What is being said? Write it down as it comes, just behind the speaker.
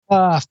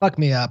Fuck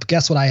me up.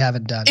 Guess what I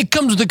haven't done? It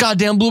comes with a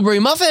goddamn blueberry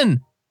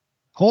muffin.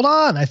 Hold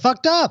on. I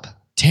fucked up.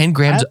 10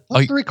 grams.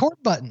 Push the record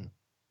button.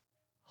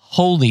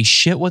 Holy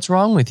shit. What's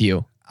wrong with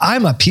you?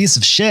 I'm a piece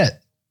of shit.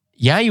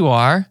 Yeah, you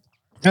are.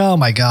 Oh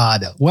my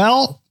God.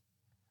 Well,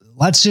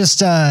 let's just,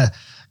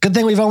 good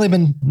thing we've only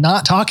been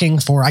not talking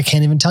for, I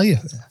can't even tell you.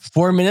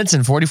 4 minutes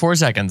and 44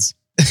 seconds.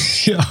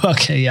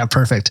 Okay. Yeah.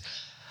 Perfect.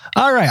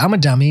 All right. I'm a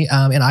dummy.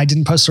 And I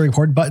didn't push the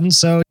record button.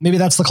 So maybe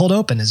that's the cold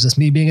open. Is just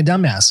me being a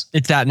dumbass.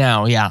 It's that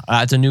now. Yeah.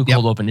 It's a new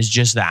cold open. It's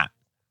just that.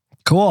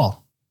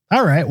 Cool.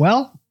 All right.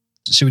 Well,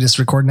 should we just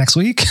record next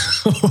week?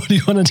 What do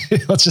you want to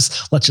do? Let's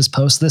just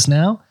post this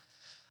now.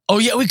 Oh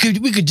yeah. We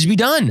could just be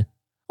done.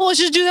 Well, let's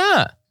just do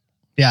that.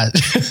 Yeah.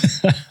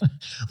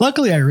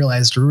 Luckily I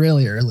realized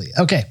really early.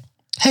 Okay.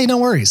 Hey, no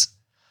worries.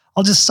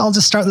 I'll just start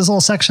this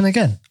little section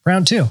again.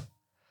 Round 2.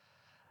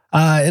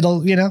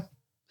 It'll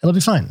be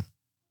fine.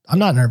 I'm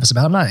not nervous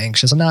about it. I'm not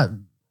anxious. I'm not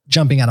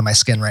jumping out of my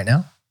skin right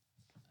now.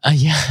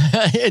 Yeah.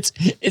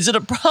 Is it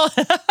a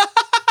problem?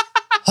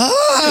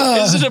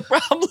 Is it a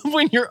problem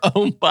when your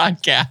own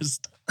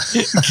podcast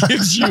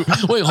gives you,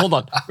 wait, hold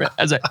on.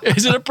 Is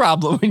it a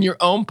problem when your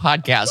own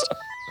podcast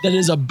that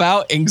is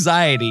about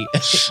anxiety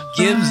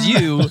gives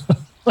you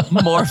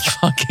more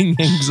fucking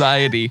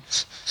anxiety?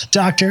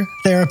 Doctor,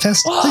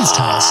 therapist, please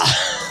tell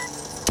us.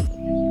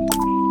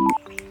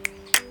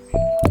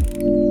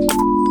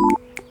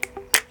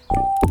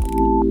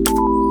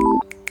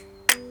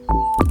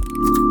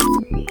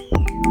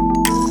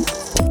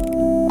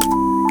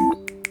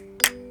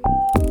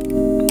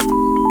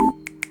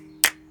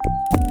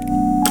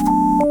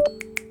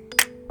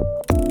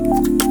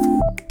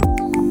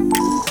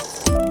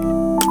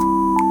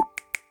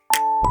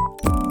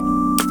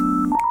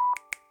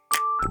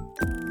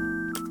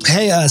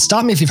 Hey,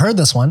 stop me if you've heard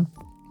this one.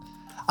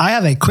 I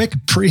have a quick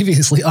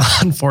previously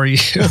on for you.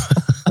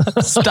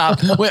 Stop.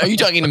 Wait, are you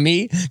talking to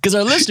me? Because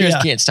our listeners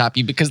can't stop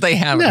you because they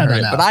haven't heard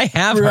it, but I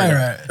have heard it.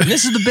 Right. And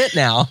this is the bit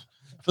now.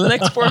 For the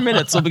next 4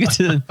 minutes, we'll get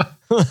to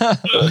I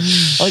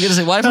was going to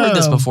say, well, I've heard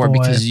this before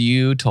because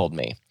you told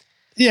me.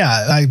 Yeah,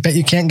 I bet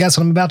you can't guess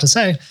what I'm about to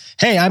say.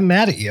 Hey, I'm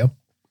mad at you.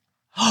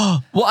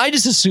 Well, I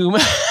just assume.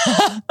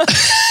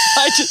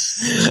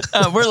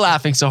 We're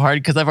laughing so hard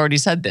because I've already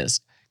said this.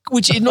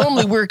 Which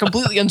normally we're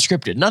completely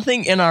unscripted.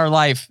 Nothing in our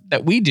life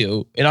that we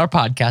do in our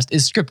podcast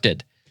is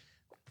scripted.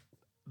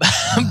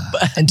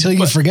 Until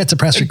you forget to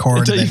press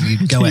record, and then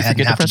you go ahead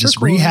and have to just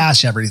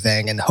rehash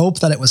everything and hope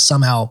that it was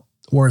somehow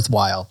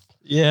worthwhile.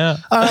 Yeah.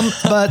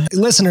 But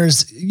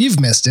listeners, you've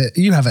missed it.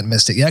 You haven't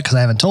missed it yet because I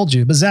haven't told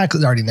you, but Zach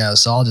already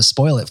knows, so I'll just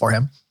spoil it for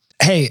him.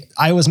 Hey,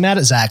 I was mad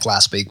at Zach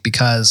last week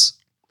because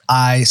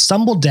I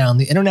stumbled down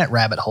the internet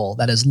rabbit hole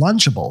that is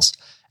Lunchables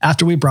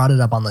after we brought it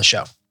up on the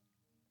show.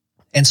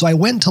 And so I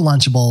went to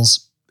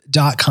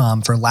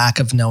Lunchables.com for lack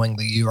of knowing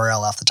the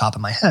URL off the top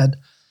of my head.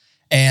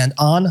 And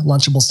on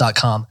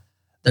Lunchables.com,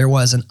 there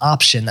was an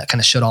option that kind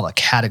of showed all the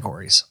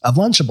categories of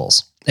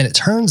Lunchables. And it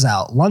turns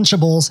out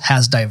Lunchables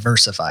has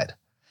diversified.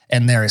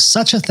 And there is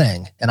such a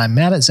thing, and I'm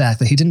mad at Zach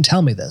that he didn't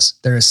tell me this,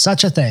 there is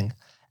such a thing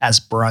as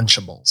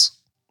Brunchables.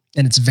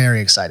 And it's very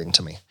exciting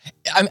to me.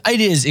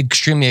 It is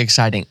extremely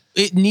exciting.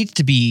 It needs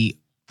to be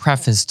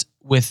prefaced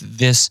with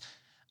this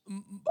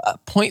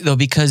point though,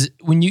 because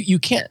when you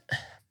can't,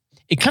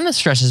 it kind of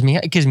stresses me.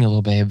 It gives me a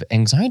little bit of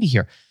anxiety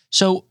here.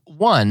 So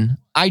one,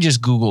 I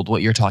just Googled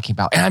what you're talking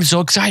about and I'm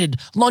so excited.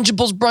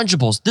 Lunchables,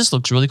 Brunchables. This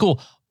looks really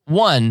cool.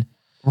 One,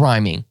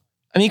 rhyming.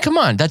 I mean, come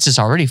on. That's just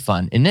already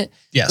fun, isn't it?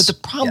 Yes. But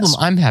the problem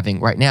I'm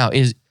having right now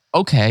is,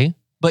 okay,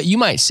 but you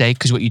might say,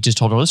 because what you just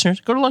told our listeners,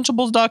 go to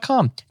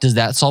Lunchables.com. Does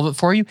that solve it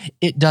for you?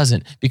 It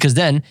doesn't, because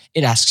then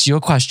it asks you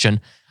a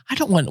question. I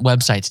don't want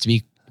websites to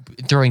be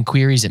throwing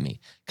queries at me.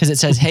 Because it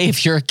says, hey,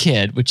 if you're a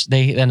kid, which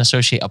they then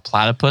associate a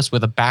platypus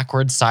with a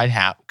backwards side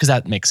hat, because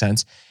that makes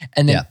sense.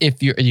 And then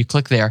if you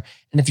click there,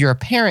 and if you're a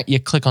parent, you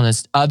click on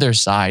this other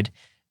side,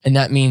 and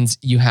that means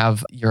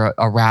you're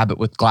a rabbit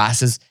with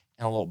glasses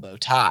and a little bow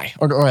tie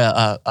or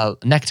a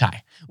necktie.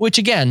 Which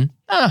again,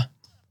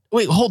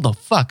 wait, hold the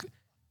fuck.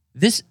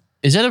 Is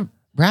that a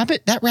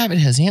rabbit? That rabbit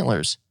has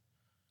antlers.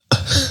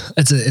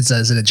 Is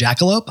it a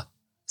jackalope?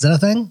 Is that a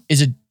thing?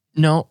 Is it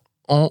no?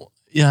 Oh.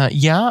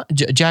 Yeah.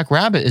 Jack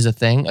Rabbit is a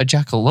thing. A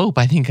jackalope,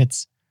 I think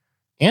it's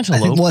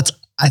antelope.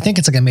 I think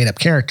it's like a made up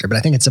character, but I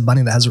think it's a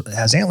bunny that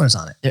has antlers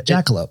on it.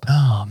 Jackalope.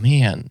 Oh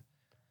man.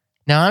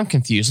 Now I'm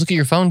confused. Look at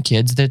your phone,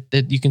 kids.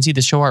 That you can see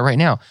the show art right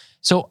now.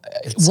 So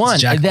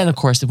and then of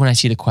course when I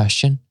see the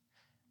question,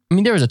 I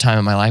mean there was a time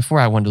in my life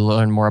where I wanted to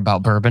learn more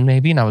about bourbon,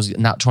 maybe, and I was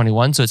not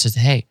 21. So it says,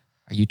 "Hey,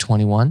 are you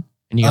 21?"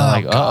 And you go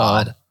like,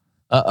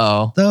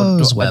 "Uh-oh,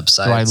 those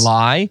websites. Do I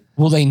lie?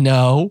 Will they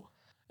know?"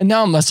 And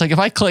now I'm just like, if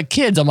I click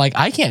kids, I'm like,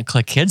 I can't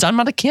click kids. I'm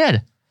not a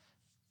kid.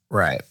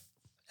 Right.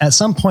 At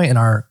some point in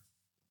our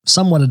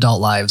somewhat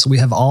adult lives, we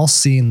have all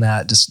seen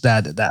that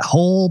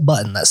whole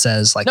button that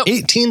says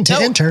 18 to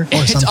enter or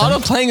something. It's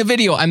auto playing a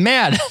video. I'm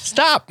mad.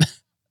 Stop.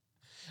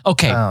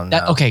 Okay. Oh,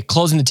 no. Okay.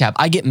 Closing the tab.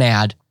 I get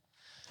mad.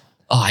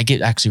 Oh, I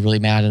get actually really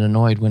mad and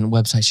annoyed when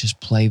websites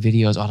just play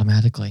videos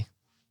automatically.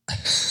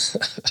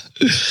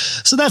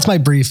 So that's my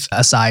brief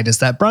aside, is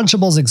that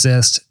Brunchables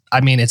exist.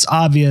 I mean, it's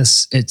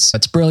obvious.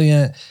 It's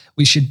brilliant.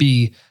 We should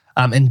be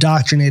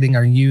indoctrinating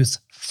our youth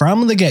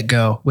from the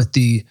get-go with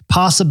the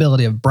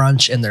possibility of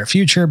brunch in their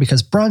future,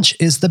 because brunch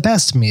is the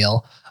best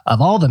meal of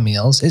all the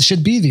meals. It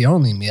should be the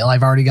only meal.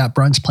 I've already got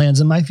brunch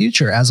plans in my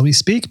future as we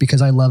speak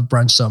because I love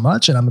brunch so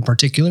much, and I'm a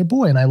particular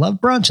boy and I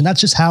love brunch, and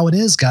that's just how it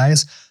is,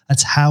 guys.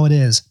 That's how it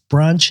is.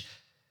 Brunch.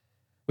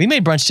 We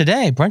made brunch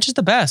today. Brunch is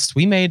the best.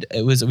 We did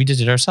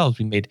it ourselves.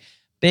 We made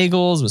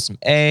bagels with some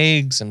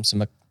eggs and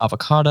some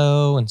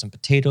avocado and some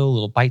potato,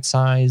 little bite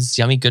size,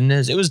 yummy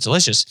goodness. It was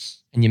delicious.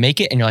 And you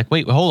make it and you're like,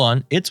 wait, hold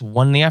on. It's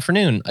 1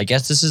 PM. I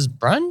guess this is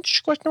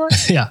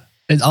brunch? ? Yeah.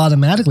 It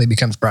automatically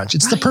becomes brunch.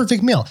 It's the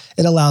perfect meal.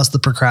 It allows the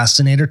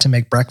procrastinator to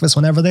make breakfast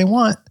whenever they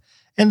want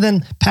and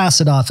then pass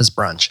it off as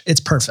brunch.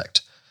 It's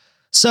perfect.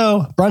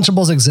 So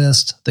Brunchables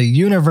exist. The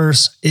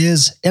universe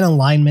is in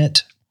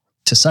alignment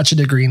to such a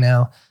degree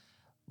now.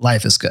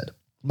 Life is good.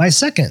 My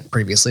second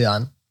previously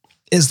on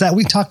is that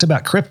we talked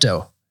about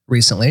crypto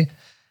recently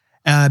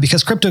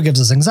because crypto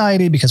gives us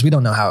anxiety because we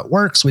don't know how it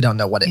works. We don't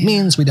know what it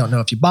means. We don't know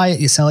if you buy it,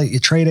 you sell it, you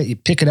trade it, you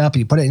pick it up,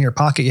 you put it in your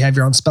pocket, you have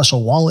your own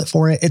special wallet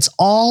for it. It's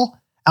all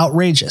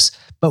outrageous.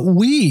 But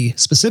we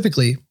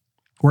specifically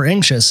were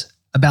anxious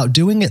about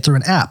doing it through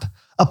an app,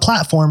 a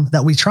platform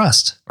that we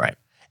trust. Right.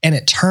 And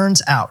it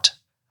turns out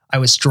I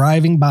was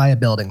driving by a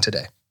building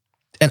today,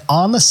 and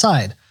on the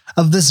side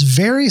of this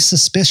very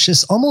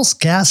suspicious, almost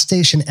gas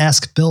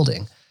station-esque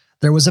building,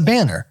 there was a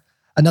banner,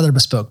 another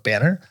bespoke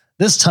banner.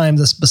 This time,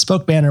 this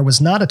bespoke banner was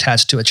not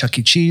attached to a Chuck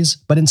E. Cheese,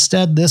 but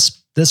instead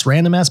this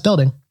random-ass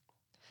building.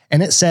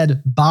 And it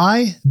said,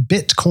 buy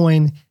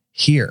Bitcoin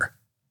here.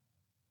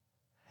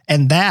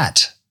 And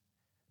that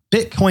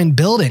Bitcoin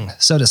building,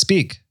 so to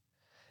speak,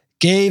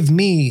 gave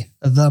me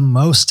the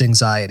most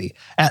anxiety.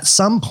 At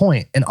some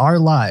point in our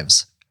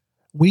lives,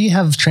 we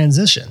have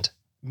transitioned,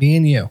 me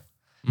and you,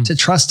 to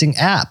trusting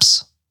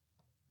apps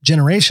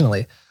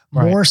generationally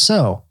more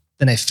so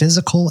than a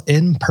physical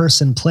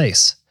in-person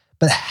place.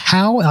 But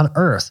how on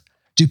earth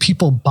do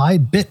people buy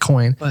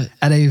Bitcoin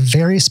at a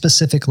very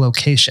specific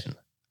location?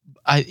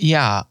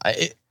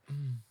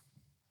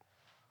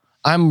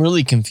 I'm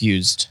really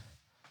confused.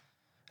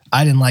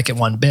 I didn't like it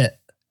one bit.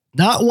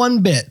 Not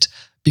one bit.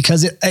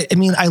 Because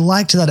I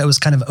liked that it was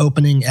kind of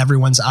opening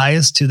everyone's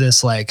eyes to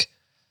this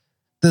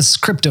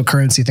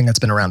cryptocurrency thing that's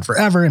been around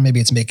forever, and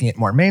maybe it's making it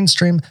more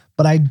mainstream.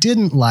 But I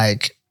didn't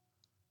like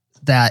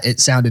that it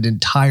sounded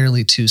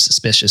entirely too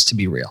suspicious to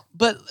be real.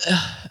 But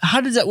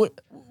how does that? What?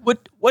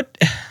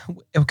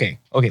 Okay.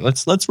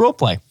 Let's role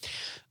play.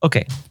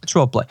 Okay, let's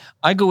role play.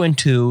 I go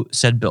into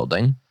said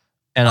building,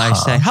 and I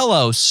say,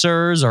 "Hello,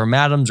 sirs or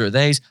madams or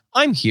theys.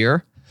 I'm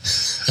here.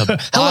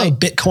 Hello,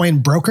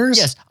 Bitcoin brokers.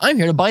 Yes, I'm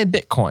here to buy a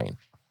Bitcoin."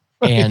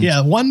 And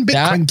yeah, 1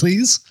 Bitcoin,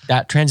 please.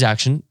 That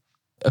transaction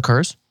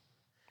occurs.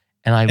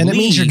 And it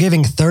means you're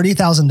giving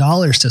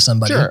 $30,000 to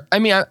somebody. Sure. I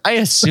mean, I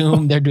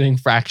assume they're doing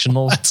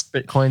fractional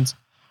Bitcoins.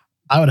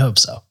 I would hope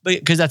so.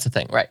 Because that's the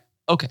thing, right?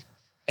 Okay.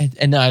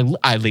 And then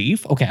I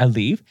leave. Okay, I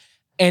leave.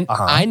 And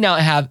I now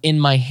have in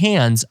my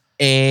hands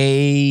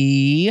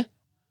I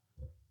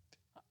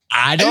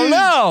don't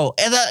know.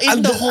 And I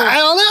don't know.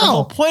 The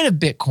whole point of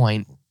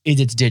Bitcoin is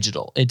it's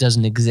digital. It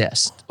doesn't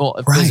exist. Well,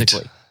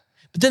 physically.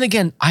 But then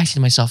again, I say to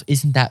myself,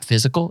 isn't that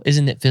physical?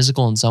 Isn't it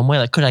physical in some way?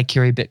 Like, could I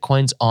carry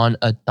Bitcoins on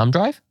a thumb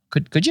drive?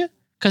 Could you?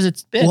 Because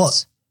it's bits. Well,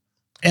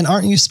 and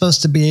aren't you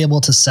supposed to be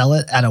able to sell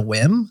it at a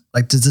whim?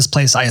 Like, does this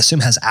place, I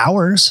assume, has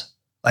hours?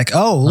 Like,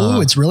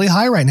 it's really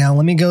high right now.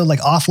 Let me go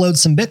offload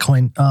some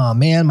Bitcoin. Oh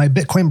man, my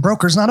Bitcoin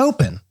broker's not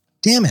open.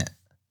 Damn it.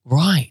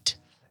 Right.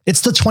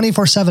 It's the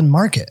 24/7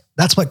 market.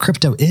 That's what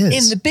crypto is.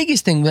 And the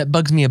biggest thing that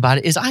bugs me about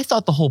it is I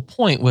thought the whole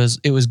point was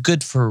it was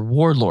good for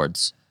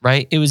warlords,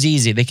 right? It was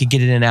easy. They could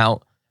get in and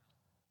out,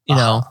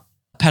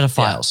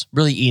 pedophiles,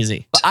 really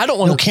easy. But I don't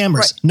want no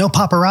cameras, no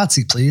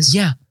paparazzi, please.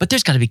 Yeah, but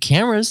there's got to be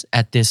cameras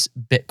at this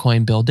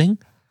Bitcoin building.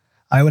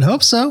 I would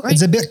hope so. Right.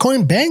 It's a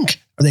Bitcoin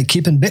bank. Are they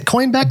keeping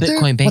Bitcoin back there?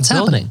 Bitcoin bank What's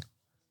building. Happening?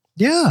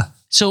 Yeah.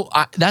 So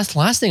that's the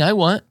last thing I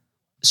want.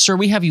 Sir,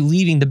 we have you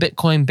leaving the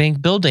Bitcoin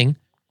bank building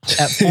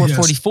at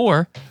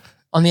 4:44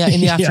 in the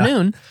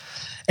afternoon.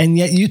 And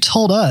yet you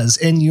told us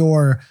in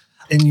your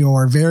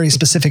very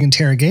specific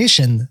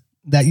interrogation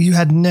that you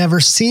had never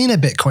seen a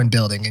Bitcoin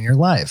building in your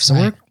life.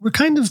 So we're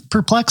kind of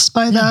perplexed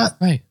by that.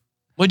 Right.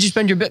 What'd you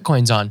spend your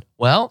Bitcoins on?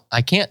 Well,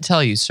 I can't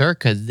tell you, sir,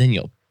 because then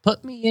you'll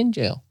put me in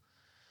jail.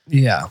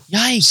 Yeah.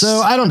 Yikes.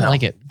 So I don't know. I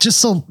like it.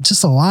 Just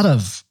a lot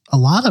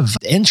of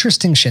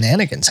interesting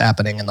shenanigans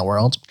happening in the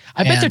world.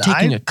 I bet they're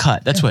taking a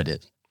cut. That's what it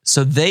is.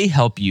 So they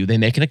help you. They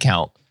make an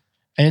account,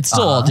 and it's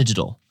still all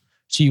digital.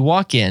 So you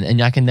walk in,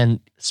 and I can then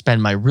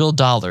spend my real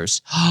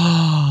dollars.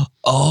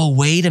 Oh,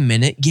 wait a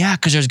minute. Yeah,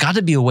 because there's got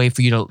to be a way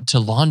for you to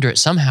launder it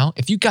somehow.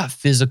 If you got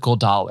physical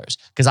dollars,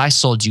 because I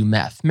sold you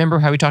meth. Remember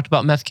how we talked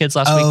about meth kids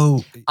last week?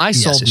 Oh, I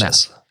sold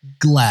meth.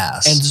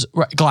 Glass. And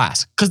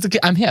glass. Because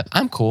I'm hip.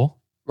 I'm cool.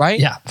 Right?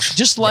 Yeah.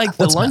 Just like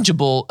the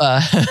lungeable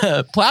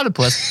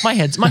platypus, my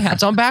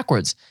hat's on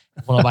backwards.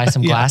 Want to buy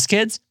some glass,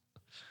 kids?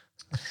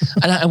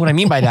 And what I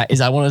mean by that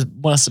is I want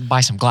to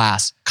buy some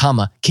glass,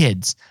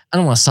 kids. I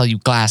don't want to sell you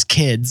glass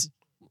kids.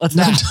 What's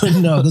that?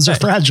 No, those are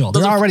fragile.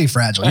 They're already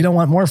fragile. You don't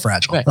want more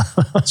fragile. Right.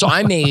 So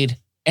I made,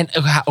 and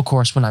of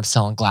course, when I'm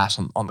selling glass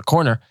on the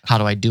corner, how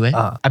do I do it?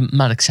 I'm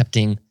not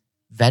accepting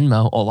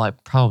Venmo. Although I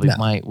probably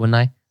might, wouldn't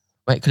I?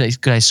 Right?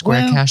 Could I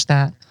Square Cash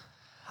that?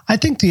 I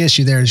think the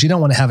issue there is you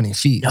don't want to have any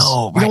fees.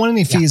 No, you don't want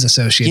any fees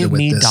associated with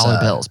this. Give me dollar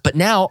bills. But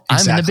now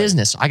I'm in a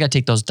business. So I got to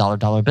take those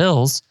dollar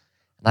bills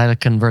and I got to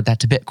convert that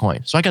to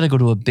Bitcoin. So I got to go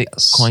to a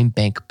Bitcoin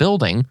bank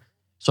building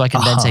so I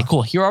can then say,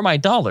 cool, here are my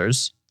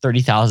dollars,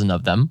 30,000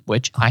 of them,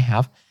 which I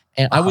have.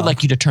 And I would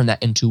like you to turn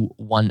that into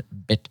 1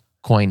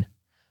 Bitcoin,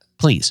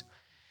 please.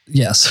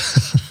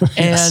 Yes.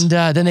 And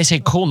then they say,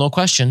 cool, no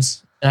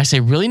questions. And I say,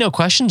 really, no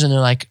questions? And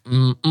they're like,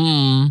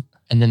 And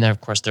then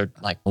of course they're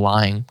like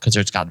lying because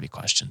there's got to be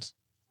questions.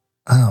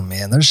 Oh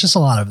man, there's a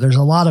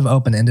lot of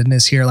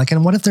open-endedness here. Like,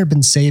 and what if they've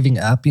been saving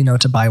up,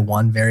 to buy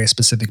one very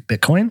specific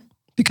Bitcoin?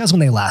 Because when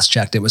they last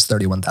checked, it was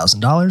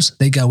 $31,000.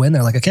 They go in,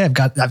 they're like, okay, I've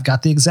got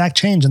the exact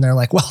change. And they're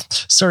like, well,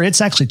 sir, it's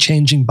actually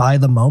changing by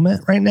the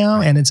moment right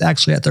now. And it's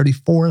actually at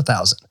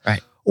 34,000.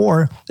 Right.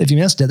 Or if you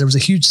missed it, there was a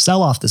huge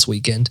sell-off this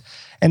weekend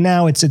and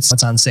now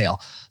it's on sale.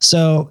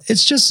 So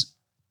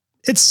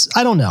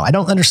I don't know. I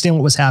don't understand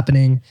what was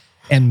happening.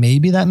 And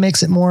maybe that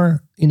makes it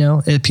more,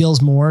 it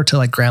appeals more to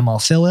like Grandma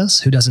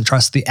Phyllis who doesn't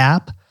trust the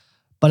app.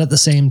 But at the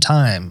same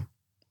time,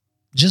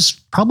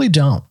 just probably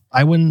don't.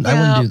 I wouldn't do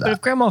that. But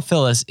if Grandma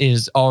Phyllis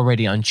is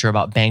already unsure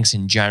about banks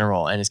in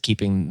general and is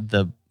keeping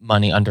the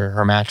money under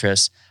her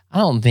mattress, I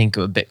don't think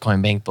a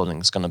Bitcoin bank building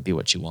is going to be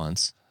what she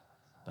wants.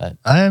 But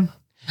I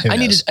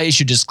need to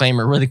issue a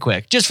disclaimer really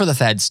quick, just for the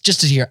feds, just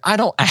to hear, I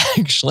don't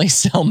actually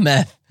sell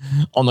meth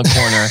on the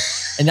corner.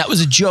 And that was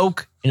a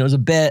joke and it was a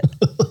bit.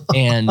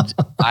 And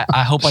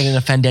I hope I didn't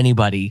offend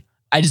anybody.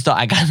 I just thought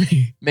I got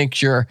to make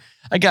sure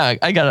I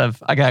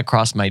gotta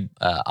cross my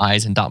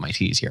I's and dot my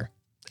T's here.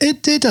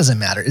 It doesn't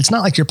matter. It's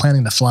not like you're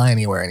planning to fly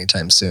anywhere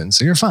anytime soon.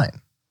 So you're fine.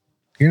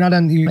 You're not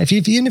on,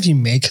 even if you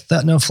make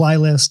the no-fly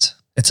list,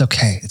 it's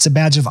okay. It's a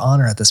badge of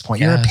honor at this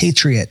point. Yes. You're a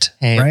patriot,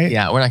 right?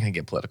 Yeah, we're not going to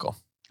get political.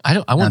 I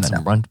want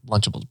some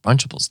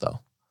Brunchables though.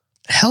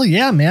 Hell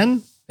yeah,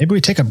 man. Maybe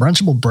we take a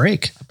Brunchable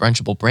break. A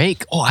Brunchable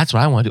break? Oh, that's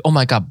what I want to do. Oh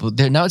my God.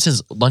 Now it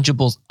says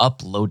Lunchables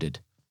uploaded.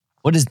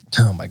 Oh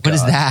my God. What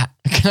is that?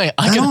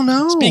 I don't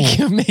know.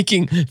 Speaking of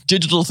making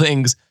digital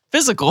things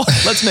physical,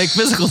 let's make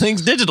physical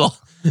things digital.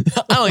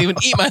 I don't even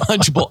eat my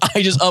Lunchable.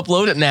 I just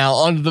upload it now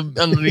onto the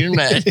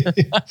internet.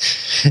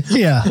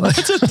 Yeah.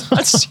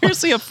 That's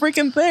seriously a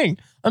freaking thing.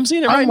 I'm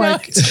seeing it right now.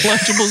 It's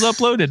Lunchables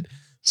uploaded.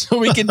 So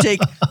we can take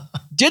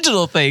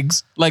digital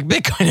things like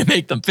Bitcoin and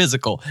make them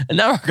physical. And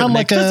now we're going to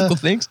make physical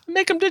things and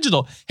make them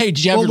digital. Hey,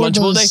 did you have your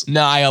Lunchable day?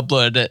 No, I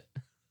uploaded it.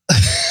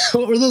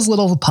 What were those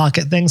little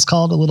pocket things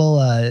called? A little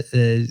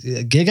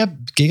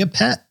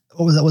Gigapet?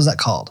 What was that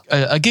called?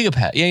 A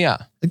Gigapet. Yeah.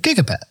 A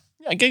Gigapet.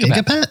 Yeah,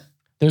 Gigapet.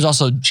 There's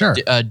also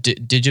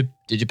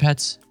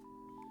Digipets.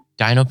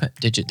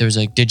 Dinopet. There's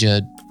like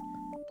Digipets.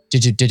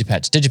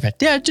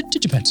 Yeah,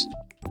 Digipets.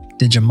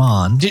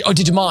 Digimon.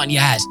 Digimon.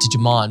 Yes,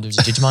 Digimon. There's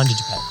a Digimon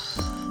Digipet.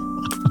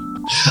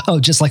 Oh,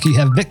 just like you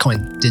have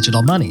Bitcoin,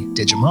 digital money,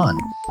 Digimon.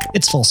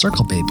 It's full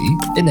circle, baby.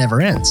 It never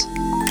ends.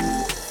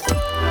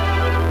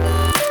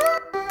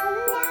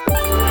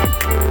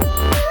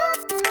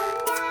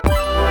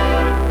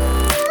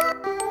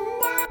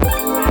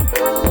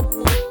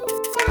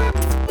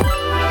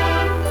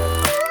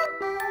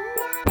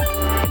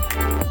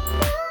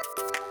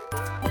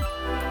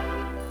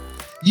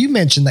 You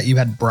mentioned that you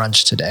had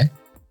brunch today.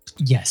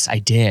 Yes, I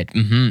did.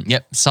 Mm-hmm.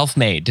 Yep,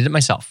 self-made. Did it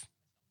myself.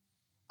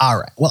 All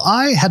right. Well,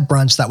 I had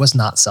brunch that was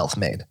not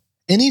self-made.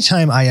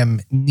 Anytime I am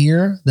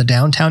near the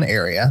downtown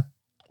area,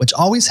 which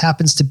always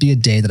happens to be a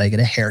day that I get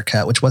a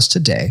haircut, which was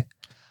today,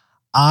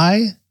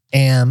 I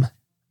am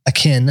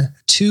akin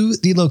to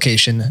the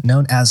location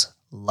known as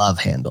Love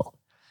Handle.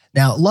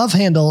 Now, Love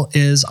Handle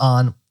is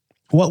on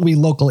what we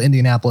local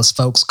Indianapolis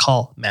folks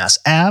call Mass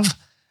Ave.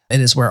 It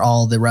is where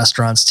all the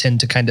restaurants tend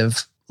to kind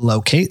of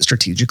locate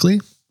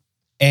strategically.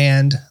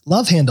 And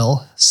Love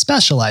Handle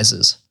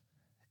specializes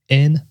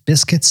in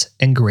biscuits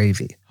and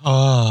gravy.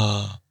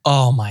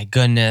 Oh my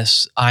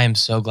goodness. I am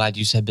so glad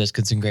you said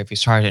biscuits and gravy.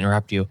 Sorry to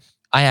interrupt you.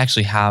 I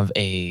actually have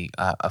a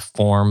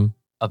form,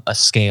 a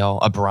scale,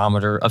 a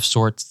barometer of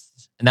sorts.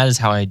 And that is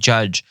how I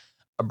judge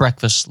a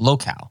breakfast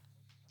locale.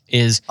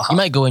 You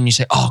might go in and you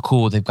say, oh,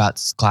 cool. They've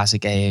got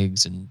classic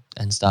eggs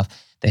and stuff.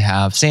 They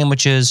have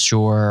sandwiches.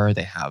 Sure.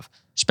 They have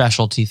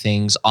specialty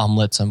things,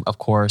 omelets, of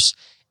course.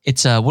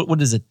 It's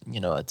what is it?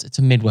 It's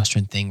a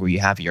Midwestern thing where you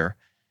have your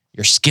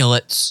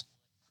skillets.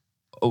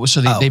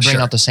 So they bring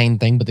out the same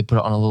thing, but they put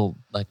it on a little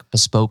like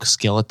bespoke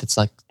skillet that's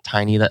like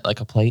tiny, that like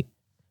a plate,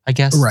 I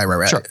guess. Right.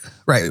 Sure.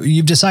 Right.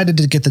 You've decided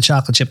to get the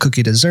chocolate chip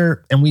cookie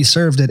dessert, and we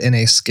served it in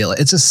a skillet.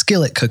 It's a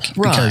skillet cookie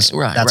because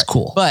that's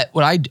cool. But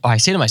what I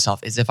say to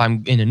myself is, if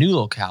I'm in a new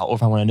locale or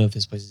if I want to know if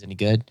this place is any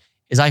good,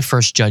 is I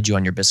first judge you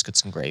on your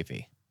biscuits and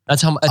gravy.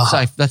 That's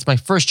my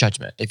first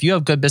judgment. If you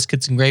have good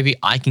biscuits and gravy,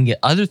 I can get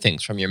other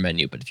things from your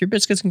menu. But if your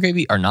biscuits and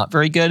gravy are not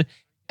very good,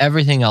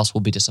 Everything else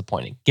will be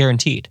disappointing,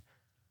 guaranteed.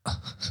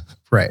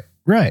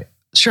 Right.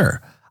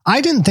 Sure.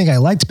 I didn't think I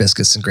liked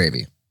biscuits and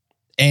gravy.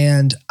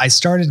 And I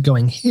started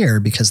going here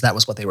because that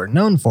was what they were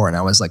known for. And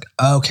I was like,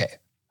 okay,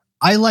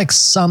 I like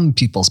some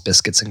people's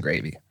biscuits and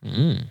gravy.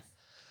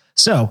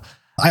 So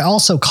I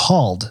also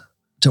called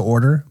to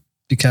order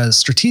because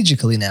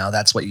strategically now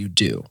that's what you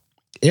do.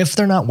 If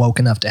they're not woke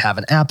enough to have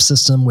an app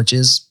system, which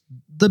is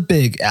the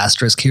big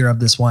asterisk here of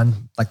this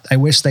one, like I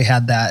wish they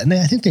had that. And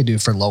I think they do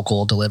for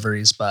local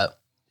deliveries, but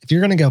if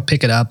you're going to go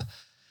pick it up,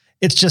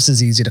 it's just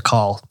as easy to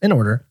call and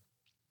order.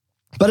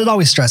 But it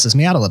always stresses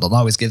me out a little. It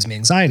always gives me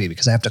anxiety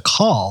because I have to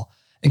call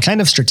and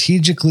kind of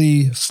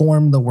strategically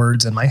form the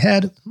words in my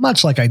head,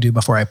 much like I do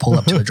before I pull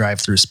up to a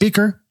drive-through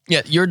speaker.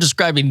 Yeah, you're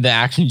describing the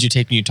actions you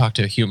take when you talk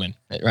to a human,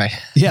 right?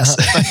 Yes.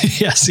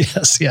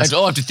 Yes. I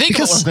don't have to think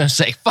about what I'm going to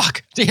say.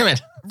 Fuck, damn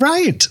it.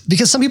 Right.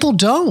 Because some people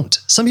don't.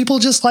 Some people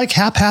just like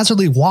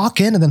haphazardly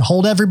walk in and then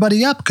hold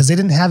everybody up because they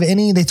didn't have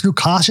any, they threw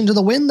caution to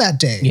the wind that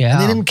day. Yeah.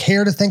 And they didn't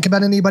care to think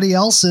about anybody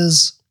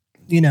else's,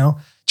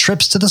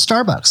 trips to the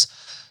Starbucks.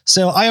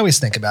 So I always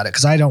think about it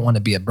because I don't want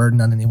to be a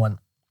burden on anyone.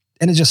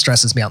 And it just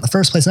stresses me out in the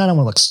first place. And I don't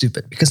want to look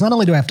stupid because not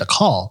only do I have to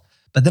call,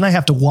 but then I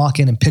have to walk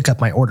in and pick up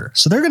my order.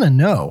 So they're going to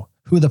know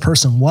who the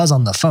person was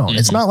on the phone.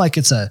 It's not like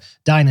it's a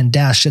dine and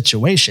dash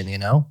situation,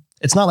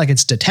 It's not like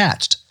it's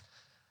detached.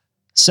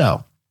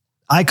 So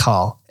I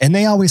call and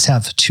they always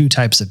have two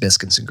types of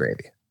biscuits and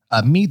gravy.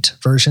 A meat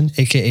version,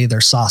 AKA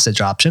their sausage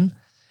option,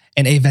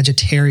 and a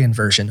vegetarian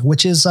version,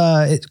 which is,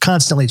 it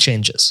constantly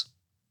changes.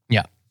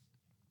 Yeah.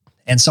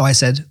 And so I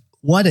said,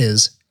 what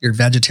is your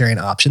vegetarian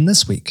option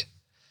this week?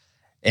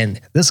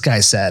 And this guy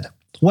said,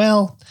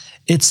 well,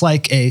 it's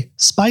like a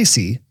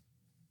spicy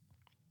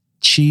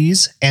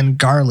cheese and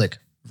garlic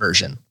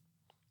version.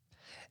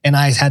 And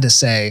I had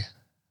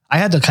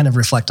to kind of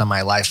reflect on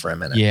my life for a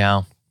minute.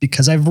 Yeah.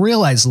 Because I've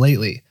realized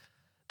lately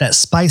that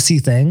spicy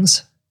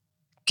things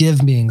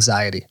give me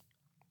anxiety.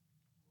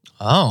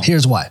 Oh.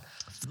 Here's why.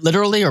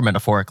 Literally or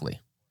metaphorically?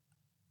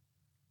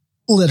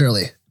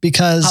 Literally.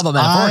 Because how about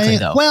metaphorically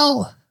though?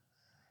 Well,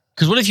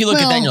 because what if you look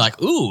at that and you're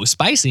like, ooh,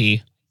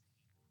 spicy.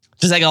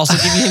 Does that also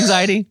give you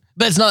anxiety?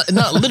 But it's not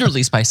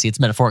literally spicy. It's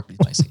metaphorically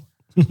spicy.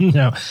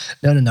 No.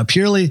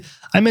 Purely,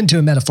 I'm into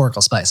a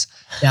metaphorical spice.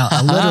 Now,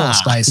 a literal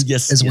spice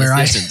is where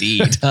Yes,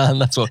 indeed.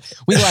 That's what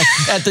we like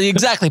at the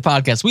Exactly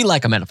podcast. We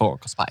like a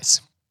metaphorical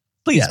spice.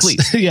 Please.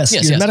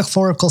 Yes. Your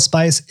metaphorical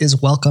spice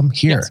is welcome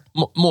here.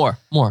 Yes. More.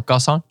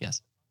 Gasson?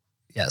 Yes.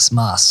 Yes,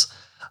 Moss.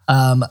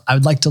 I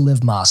would like to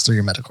live Moss through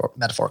your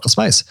metaphorical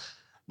spice.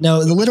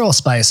 No, the literal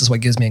spice is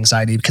what gives me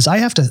anxiety because I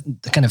have to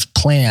kind of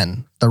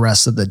plan the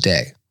rest of the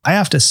day. I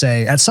have to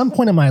say, at some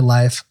point in my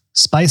life,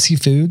 spicy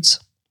foods,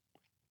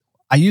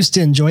 I used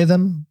to enjoy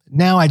them.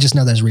 Now I just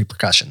know there's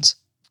repercussions.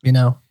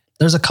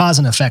 There's a cause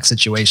and effect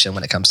situation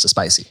when it comes to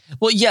spicy.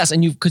 Well, yes,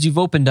 and because you've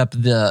opened up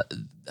a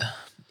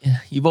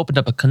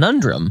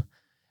conundrum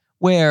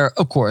where,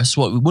 of course,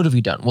 what have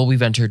we done? Well,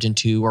 we've entered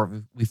into, or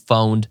we've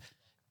phoned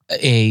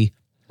a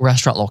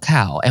restaurant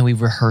locale and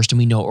we've rehearsed and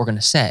we know what we're going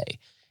to say.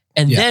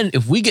 And then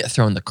if we get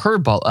thrown the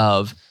curveball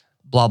of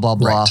blah, blah,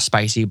 blah,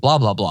 spicy, blah,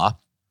 blah, blah,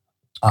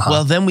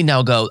 well, then we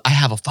now go, I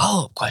have a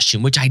follow-up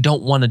question, which I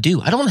don't want to do.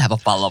 I don't want to have a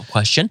follow-up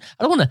question.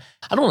 I don't want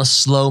to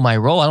slow my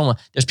roll.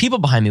 There's people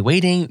behind me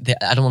waiting.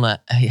 I don't want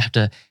to have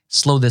to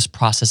slow this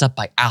process up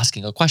by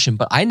asking a question,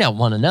 but I now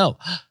want to know,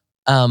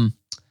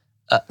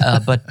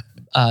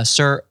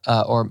 sir,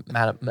 or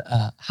madam,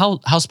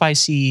 how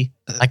spicy,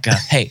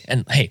 hey,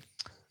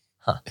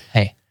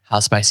 how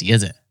spicy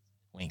is it?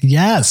 Wink.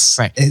 Yes.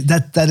 Right.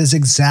 That is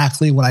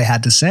exactly what I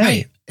had to say.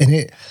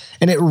 Right.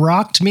 And it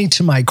rocked me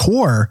to my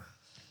core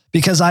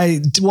because I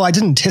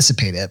didn't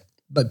anticipate it,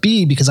 but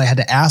B, because I had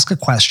to ask a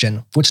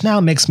question, which now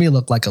makes me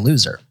look like a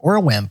loser or a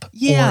wimp.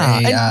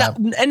 Yeah.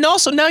 And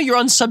also now you're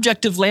on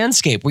subjective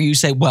landscape where you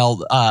say,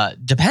 well,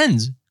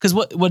 depends. Because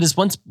what is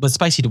once was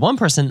spicy to one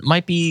person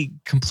might be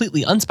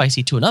completely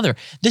unspicy to another.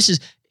 He's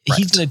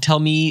going to tell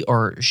me,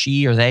 or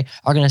she or they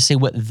are going to say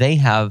what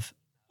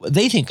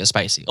they think is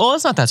spicy. Oh,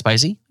 it's not that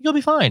spicy. You'll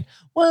be fine.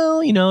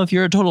 Well, if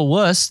you're a total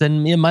wuss,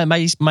 then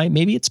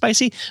maybe it's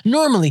spicy.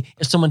 Normally,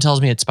 if someone tells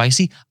me it's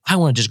spicy, I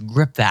want to just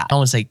grip that. I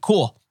want to say,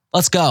 cool,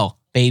 let's go,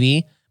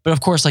 baby. But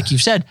of course, like you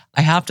said,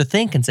 I have to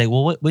think and say,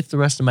 well, what's the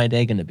rest of my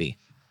day going to be?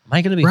 Am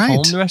I going to be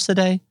home the rest of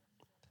the day?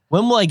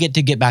 When will I get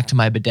to get back to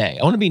my bidet?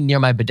 I want to be near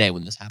my bidet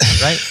when this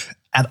happens, right?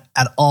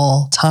 at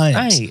all times.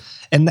 Right.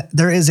 And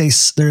there is a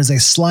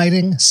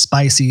sliding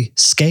spicy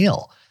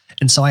scale.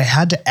 And so I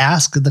had to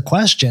ask the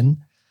question,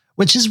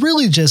 which is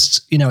really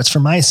just, it's for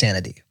my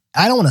sanity.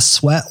 I don't want to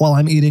sweat while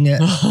I'm eating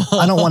it.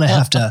 I don't want to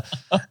have to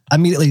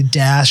immediately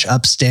dash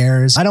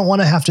upstairs. I don't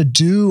want to have to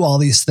do all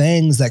these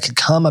things that could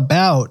come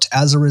about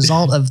as a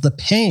result of the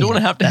pain. You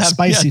don't want to have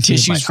spicy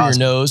tissues for your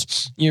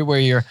nose.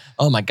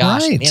 Oh my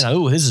gosh, man, this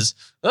is,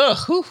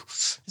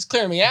 it's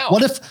clearing me out.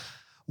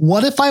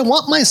 What if I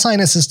want my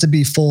sinuses to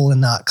be full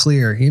and not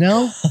clear,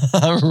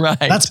 Right.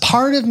 That's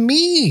part of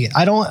me.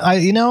 I've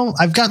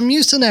got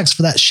Mucinex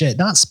for that shit,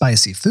 not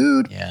spicy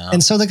food. Yeah.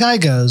 And so the guy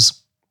goes,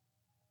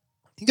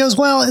 He goes,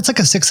 well, it's like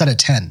a 6 out of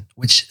 10,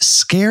 which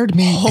scared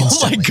me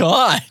instantly. my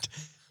God.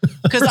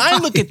 Because I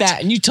look at that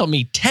and you told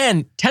me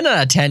 10 out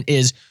of 10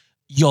 is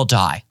you'll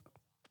die.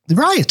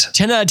 Right.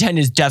 10 out of 10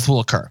 is death will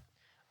occur.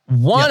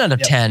 1 out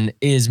of 10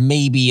 is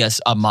maybe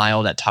a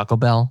mild at Taco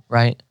Bell,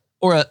 right?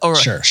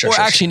 Sure,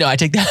 actually, no, I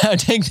take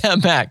that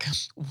back.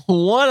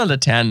 1 out of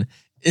 10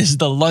 is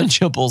the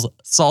Lunchables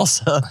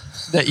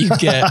salsa that you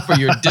get for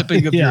your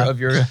dipping of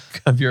your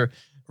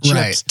chips.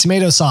 Right.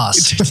 Tomato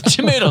sauce.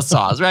 Tomato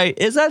sauce, right?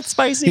 Is that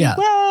spicy? Yeah.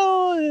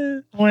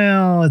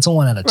 Well, it's a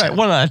 1 out of 10. Right,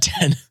 1 out of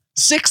 10.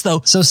 6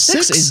 though. So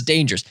 6 is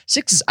dangerous.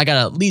 6 is I got to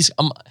at least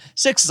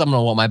 6 is I'm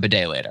gonna want my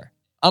bidet later.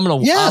 I'm gonna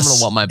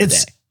want my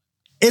bidet.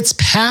 It's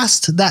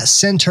past that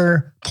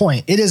center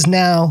point. It is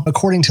now,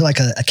 according to like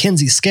a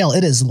Kinsey scale,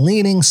 it is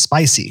leaning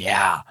spicy.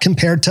 Yeah.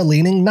 Compared to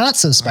leaning not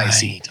so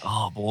spicy. Right.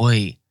 Oh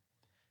boy.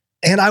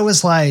 And I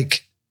was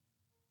like,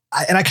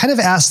 I kind of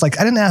asked, like,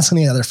 I didn't ask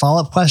any other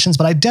follow-up questions,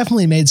 but I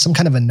definitely made some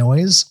kind of a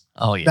noise.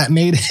 Oh yeah. That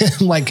made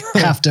him like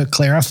have to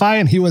clarify.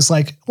 And he was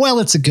like, well,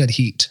 it's a good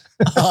heat.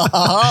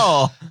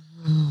 Oh.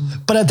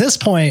 But at this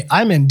point,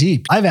 I'm in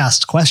deep. I've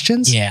asked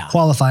questions,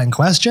 qualifying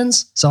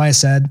questions. So I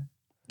said,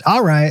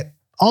 all right,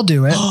 I'll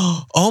do it.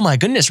 Oh my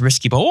goodness,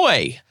 risky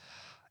boy.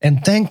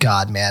 And thank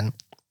God, man.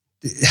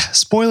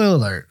 Spoiler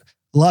alert.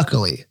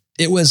 Luckily,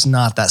 it was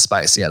not that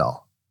spicy at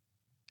all.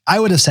 I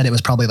would have said it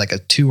was probably like a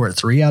 2 or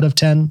 3 out of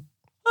 10.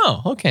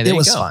 Oh, okay. There it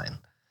was fine.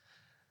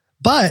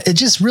 But it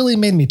just really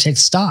made me take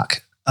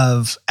stock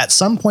of, at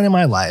some point in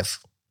my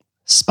life,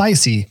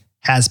 spicy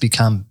has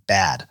become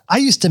bad. I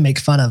used to make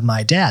fun of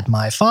my dad,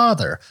 my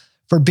father,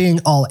 for being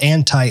all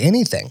anti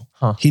anything.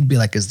 Huh. He'd be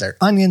like, is there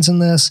onions in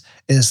this?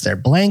 Is there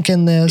blank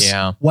in this?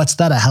 Yeah. What's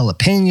that, a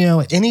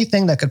jalapeno?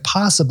 Anything that could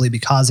possibly be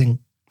causing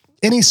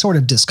any sort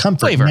of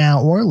discomfort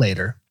now or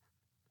later.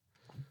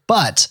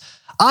 But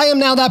I am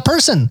now that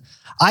person.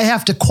 I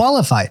have to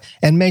qualify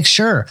and make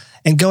sure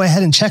and go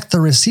ahead and check the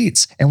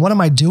receipts. And what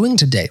am I doing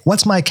today?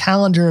 What's my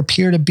calendar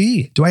appear to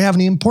be? Do I have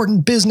any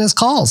important business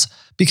calls?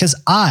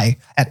 Because I,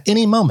 at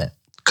any moment,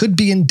 could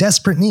be in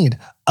desperate need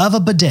of a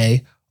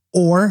bidet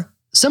or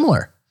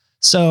similar.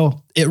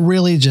 So it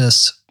really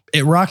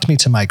it rocked me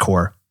to my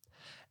core.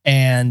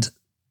 And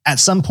at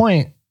some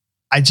point,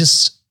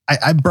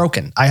 I'm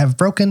broken. I have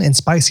broken, and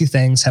spicy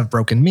things have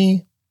broken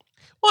me.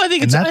 Well, I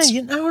think I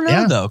don't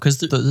know though, because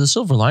the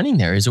silver lining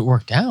there is it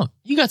worked out.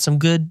 You got some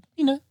good,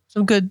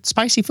 some good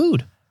spicy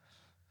food.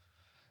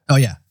 Oh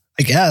yeah,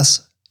 I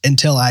guess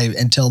until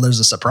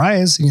there's a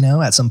surprise,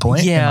 at some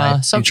point.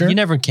 Yeah, you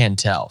never can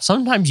tell.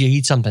 Sometimes you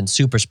eat something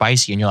super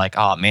spicy and you're like,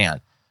 oh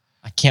man,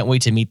 I can't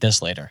wait to meet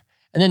this later,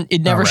 and then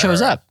it never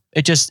shows up.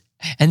 It just,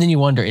 and then you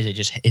wonder,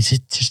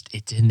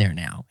 it's in there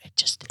now. It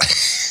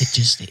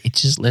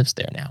just lives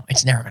there now.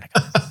 It's never gonna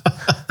go.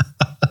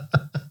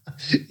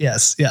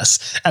 Yes.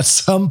 At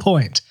some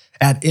point,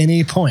 at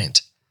any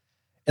point,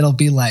 it'll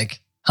be like,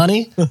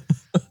 honey,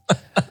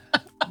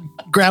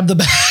 grab the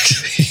bag,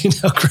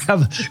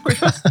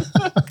 grab.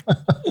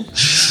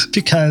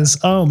 Because,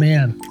 oh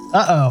man,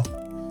 oh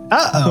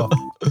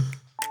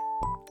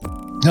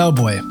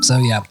boy. So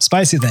yeah,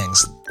 spicy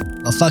things.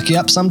 They'll fuck you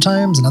up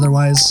sometimes, and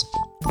otherwise,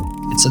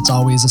 it's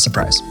always a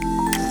surprise.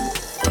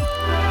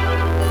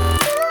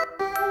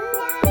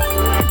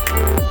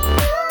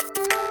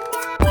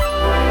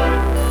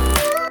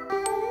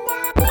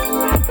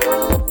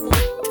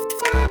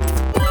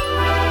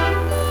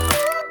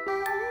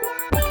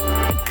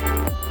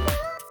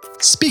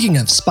 Speaking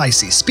of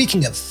spicy,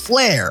 speaking of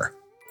flair,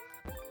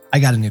 I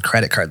got a new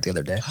credit card the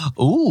other day.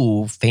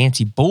 Ooh,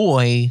 fancy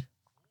boy.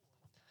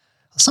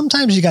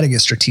 Sometimes you got to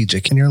get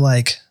strategic and you're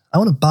like, I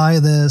want to buy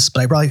this, but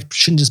I probably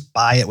shouldn't just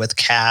buy it with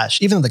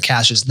cash, even though the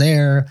cash is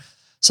there.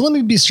 So let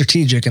me be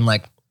strategic and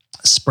like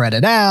spread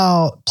it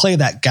out, play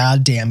that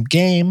goddamn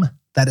game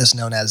that is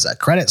known as a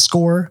credit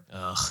score.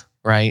 Ugh,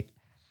 right.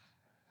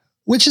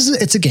 Which is,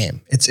 it's a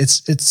game.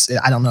 It's,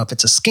 I don't know if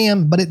it's a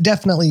scam, but it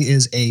definitely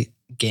is a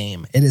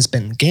game. It has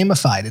been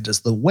gamified. It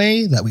is the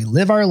way that we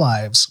live our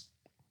lives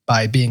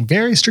by being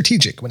very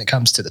strategic when it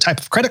comes to the type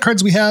of credit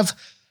cards we have,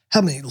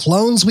 how many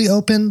loans we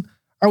open.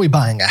 Are we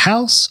buying a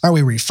house? Are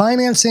we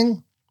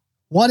refinancing?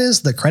 What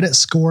is the credit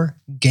score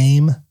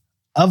game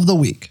of the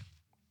week?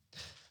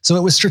 So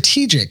it was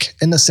strategic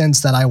in the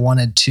sense that I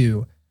wanted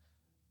to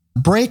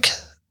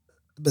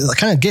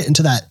kind of get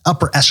into that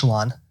upper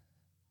echelon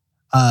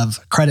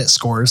of credit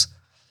scores,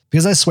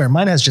 because I swear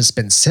mine has just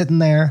been sitting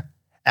there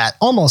at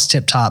almost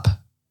tip top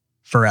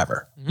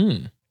forever.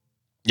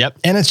 Yep.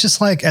 And it's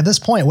just like, at this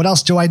point, what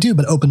else do I do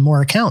but open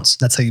more accounts?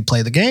 That's how you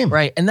play the game.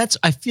 Right. And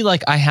I feel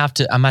like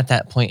I'm at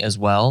that point as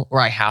well, where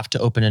I have to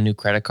open a new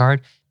credit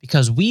card,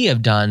 because we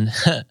have done,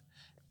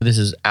 this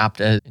is apt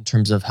in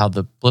terms of how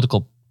the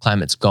political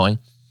climate's going.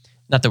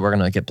 Not that we're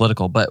going to get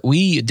political, but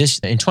in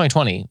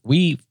 2020,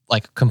 we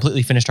like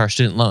completely finished our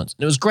student loans.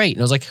 And it was great.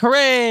 And it was like,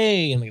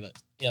 hooray. And we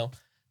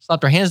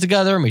slapped our hands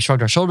together and we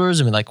shrugged our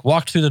shoulders and we like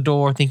walked through the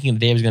door thinking the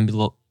day was going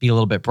to be a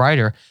little bit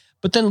brighter.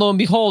 But then lo and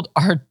behold,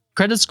 our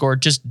credit score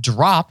just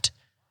dropped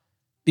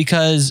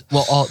because,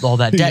 all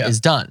that debt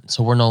is done.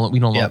 So we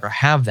no longer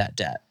have that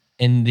debt.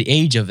 and the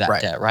age of that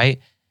Right. debt, right?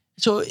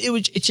 So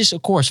it just,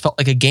 of course, felt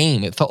like a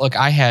game. It felt like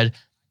I had,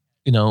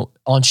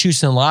 on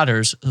Chutes and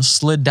Ladders,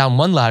 slid down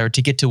one ladder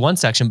to get to one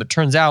section, but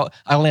turns out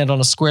I landed on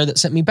a square that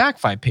sent me back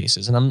 5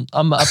 paces, and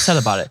I'm upset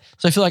about it.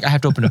 So I feel like I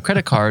have to open a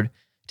credit card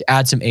to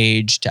add some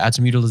age, to add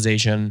some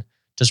utilization,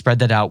 to spread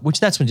that out, which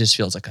that's when it just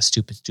feels like a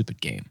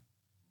stupid game.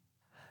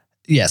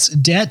 Yes,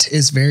 debt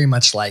is very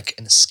much like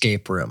an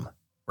escape room,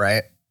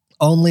 right?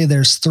 Only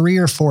there's 3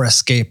 or 4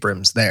 escape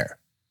rooms there.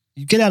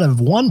 You get out of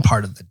one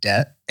part of the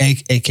debt,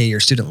 aka your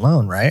student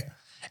loan, right?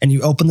 And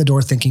you open the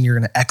door thinking you're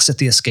going to exit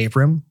the escape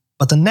room,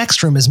 but the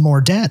next room is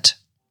more debt.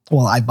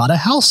 Well, I bought a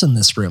house in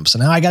this room, so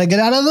now I got to get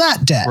out of that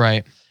debt.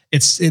 Right.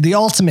 It's the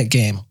ultimate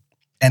game,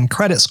 and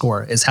credit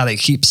score is how they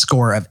keep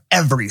score of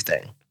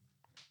everything.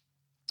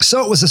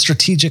 So it was a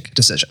strategic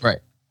decision. Right.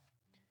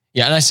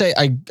 Yeah,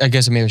 and I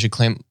guess maybe I should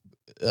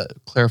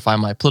clarify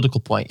my political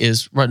point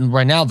is right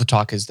now the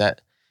talk is that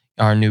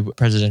our new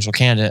presidential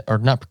candidate, or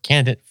not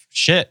candidate,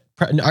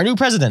 our new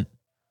president.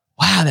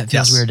 Wow, that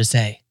feels weird to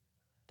say.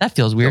 That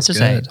feels weird to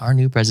say. Our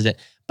new president.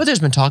 But there's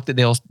been talk that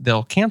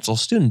they'll cancel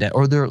student debt,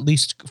 or they'll at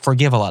least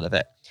forgive a lot of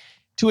it.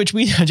 To which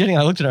Jenny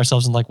and I looked at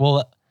ourselves and like,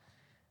 well,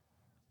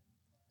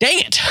 dang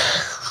it.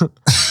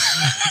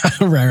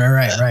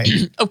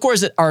 Right. Of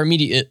course, our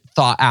immediate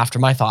thought after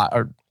my thought,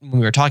 or when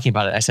we were talking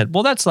about it, I said,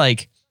 well, that's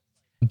like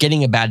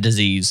getting a bad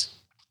disease,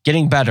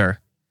 getting better.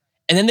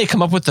 And then they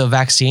come up with the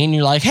vaccine. And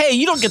you're like,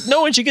 hey,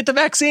 no one should get the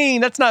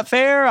vaccine. That's not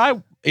fair.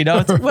 You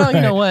know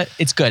what?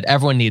 It's good.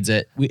 Everyone needs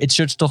it. It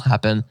should still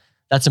happen.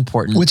 That's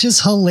important. Which is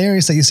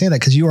hilarious that you say that,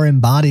 because you are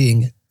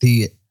embodying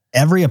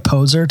every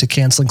opposer to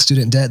canceling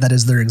student debt. That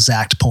is their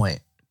exact point.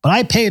 But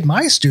I paid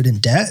my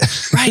student debt.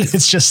 Right.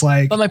 It's just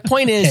like. But my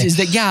point is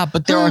that,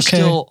 but there are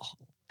still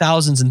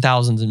thousands and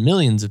thousands and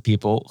millions of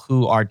people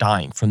who are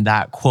dying from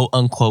that quote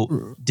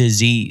unquote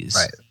disease.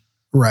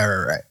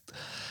 Right.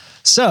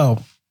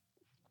 So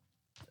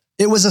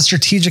it was a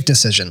strategic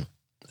decision,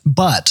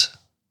 but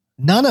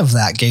none of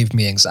that gave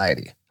me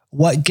anxiety.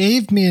 What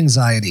gave me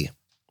anxiety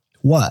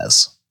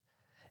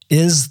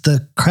is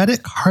the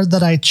credit card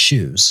that I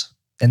choose.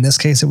 In this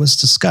case, it was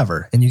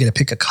Discover, and you get to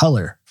pick a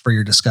color for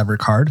your Discover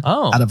card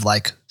out of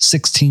like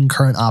 16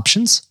 current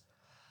options.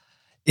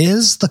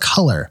 Is the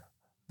color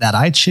that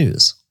I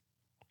choose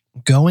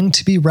going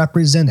to be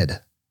represented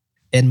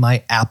in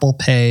my Apple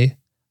Pay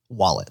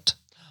wallet?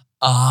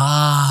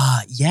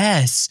 Ah,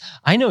 yes.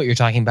 I know what you're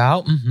talking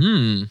about.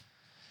 Mm-hmm.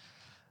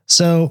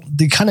 So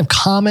the kind of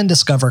common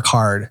Discover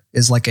card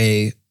is like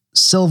a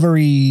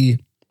silvery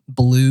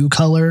blue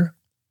color.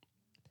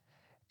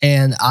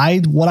 And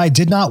what I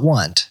did not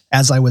want,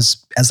 as I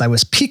was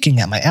peeking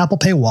at my Apple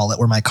Pay wallet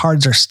where my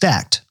cards are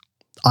stacked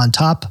on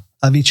top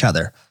of each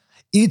other,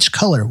 each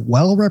color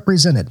well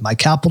represented. My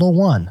Capital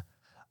One,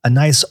 a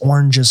nice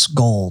orangish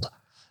gold.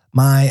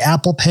 My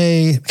Apple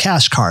Pay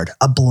cash card,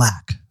 a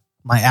black.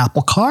 My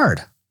Apple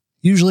Card,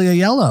 usually a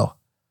yellow.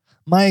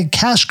 My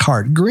cash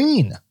card,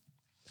 green.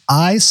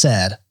 I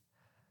said,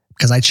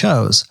 because I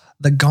chose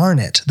the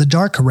garnet, the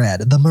dark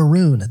red, the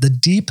maroon, the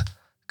deep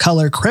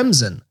color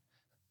crimson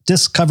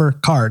Discover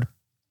card.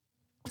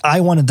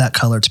 I wanted that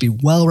color to be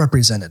well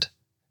represented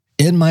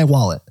in my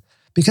wallet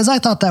because I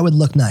thought that would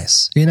look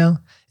nice.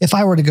 If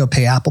I were to go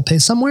pay Apple Pay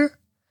somewhere,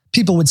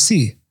 people would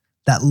see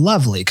that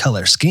lovely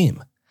color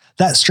scheme,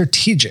 that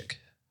strategic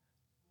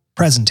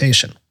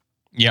presentation.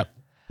 Yep.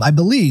 I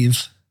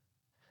believe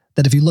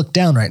that if you look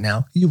down right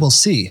now, you will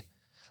see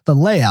the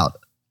layout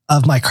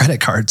of my credit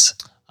cards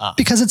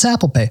because it's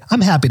Apple Pay.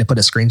 I'm happy to put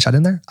a screenshot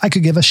in there. I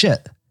could give a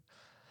shit.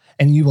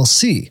 And you will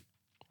see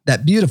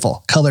that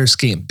beautiful color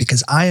scheme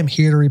because I am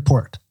here to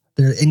report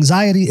their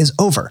anxiety is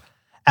over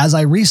as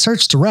I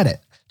researched Reddit,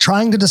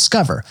 trying to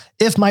discover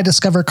if my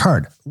Discover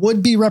card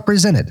would be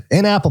represented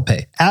in Apple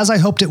Pay as I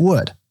hoped it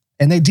would.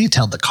 And they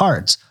detailed the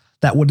cards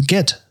that would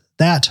get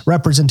that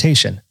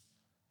representation.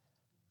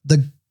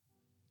 The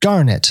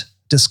Garnet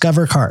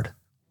Discover card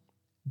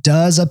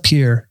does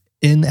appear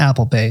in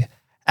Apple Pay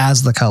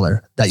as the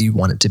color that you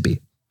want it to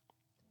be.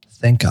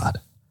 Thank God.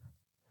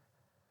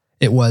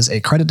 It was a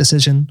credit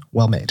decision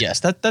well made. Yes,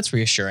 that's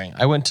reassuring.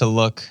 I went to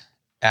look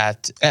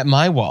at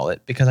my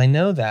wallet because I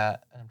know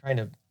that I'm trying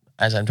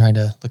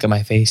to look at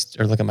my face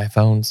or look at my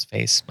phone's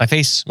face, my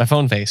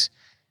phone face,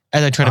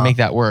 as I try to make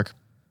that work.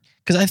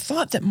 Because I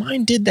thought that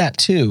mine did that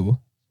too.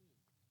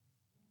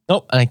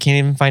 Nope, and I can't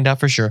even find out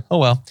for sure. Oh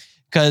well.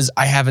 Because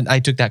I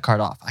took that card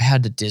off. I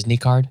had the Disney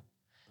card.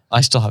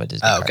 I still have a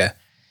Disney card. Okay.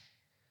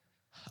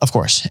 Of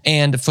course.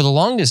 And for the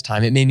longest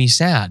time, it made me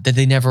sad that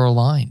they never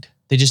aligned.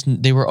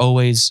 They were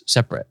always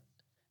separate.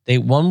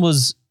 One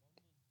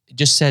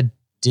just said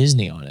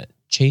Disney on it,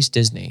 Chase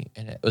Disney,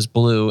 and it was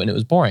blue and it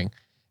was boring.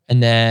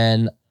 And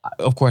then,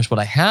 of course, what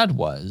I had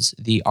was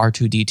the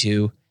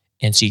R2-D2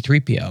 and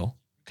C-3PO,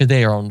 because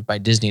they are owned by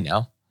Disney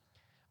now,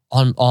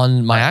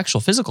 on my actual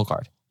physical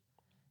card.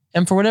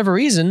 And for whatever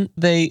reason,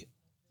 it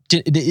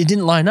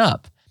didn't line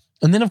up.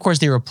 And then, of course,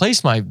 they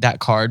replaced that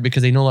card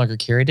because they no longer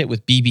carried it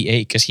with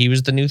BB-8 because he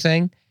was the new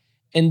thing.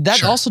 And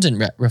that also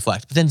didn't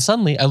reflect. But then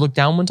suddenly I looked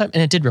down one time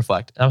and it did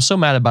reflect. And I was so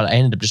mad about it. I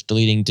ended up just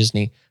deleting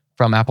Disney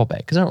from Apple Pay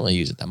because I don't really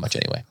use it that much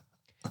anyway.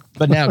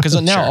 But now, because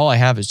now Sure. all I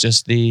have is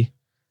just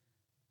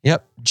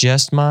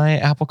just my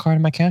Apple Card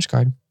and my Cash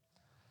Card.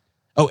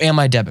 Oh, and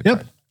my debit Yep.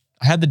 card.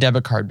 I had the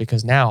debit card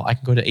because now I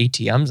can go to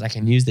ATMs. I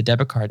can use the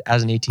debit card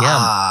as an ATM. So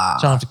I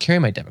don't have to carry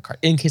my debit card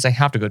in case I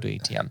have to go to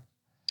ATM.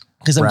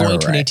 Because I'm going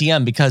to an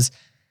ATM because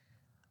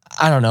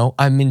I don't know,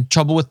 I'm in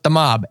trouble with the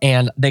mob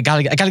and I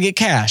gotta get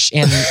cash.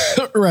 And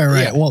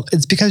Right. Yeah. Well,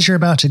 it's because you're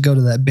about to go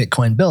to that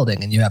Bitcoin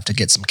building and you have to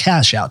get some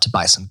cash out to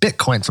buy some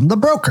Bitcoin from the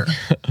broker.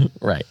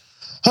 right.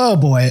 Oh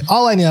boy.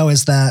 All I know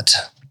is that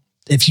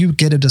if you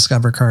get a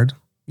Discover card,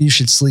 you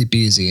should sleep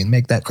easy and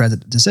make that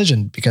credit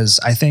decision because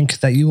I think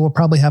that you will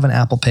probably have an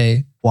Apple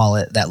Pay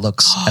wallet that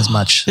looks as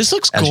much. This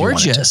looks as you want it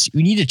to. gorgeous.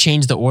 We need to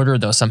change the order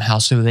though somehow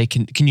so they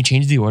can you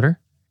change the order?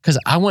 Because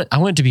I want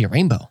it to be a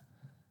rainbow.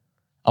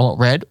 I want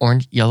red,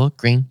 orange, yellow,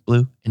 green,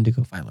 blue,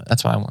 indigo, violet.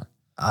 That's what I want.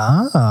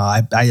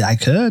 I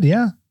could,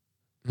 yeah.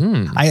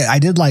 I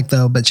did like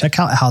though, but check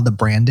out how the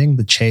branding,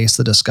 the Chase,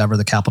 the Discover,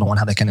 the Capital One,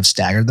 how they kind of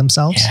staggered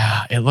themselves.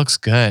 Yeah, it looks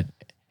good.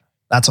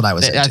 That's what I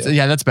was into.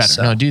 Yeah, that's better.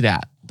 So- No, do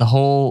that. The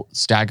whole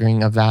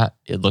staggering of that,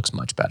 it looks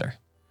much better.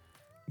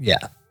 Yeah.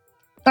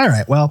 All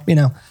right. Well,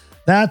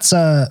 that's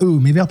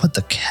maybe I'll put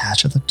the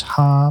cash at the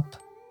top.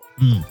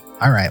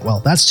 All right.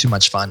 Well, that's too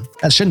much fun.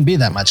 That shouldn't be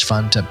that much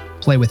fun to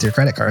play with your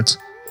credit cards.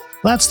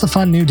 That's the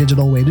fun new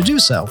digital way to do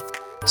so.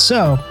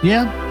 So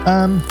yeah,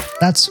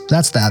 that's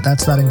that.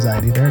 That's that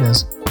anxiety. There it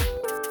is.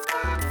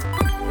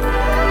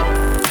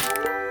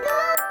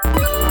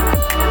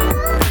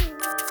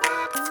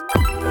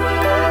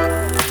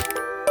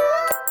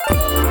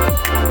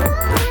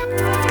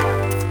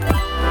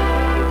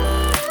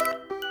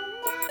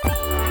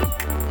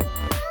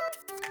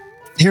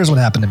 Here's what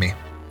happened to me.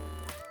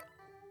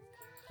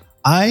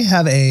 I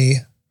have a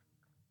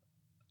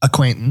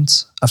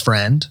acquaintance, a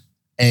friend,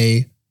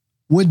 a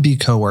would-be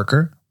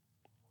coworker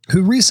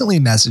who recently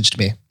messaged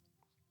me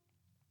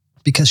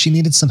because she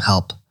needed some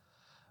help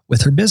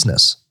with her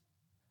business.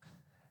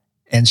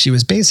 And she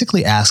was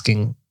basically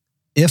asking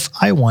if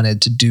I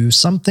wanted to do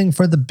something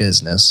for the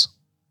business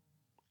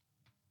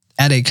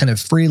at a kind of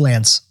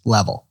freelance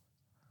level.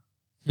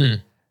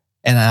 And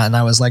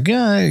I was like,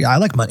 yeah, I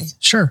like money.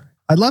 Sure.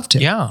 I'd love to.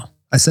 Yeah.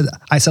 I said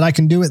I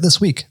can do it this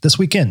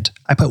weekend.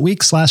 I put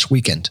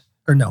week/weekend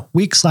or no,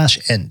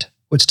 week/end,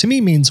 which to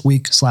me means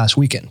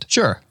week/weekend.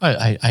 Sure.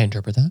 I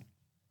interpret that.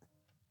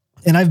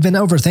 And I've been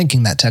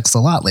overthinking that text a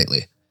lot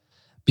lately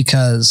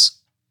because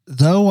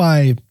though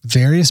I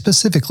very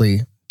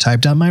specifically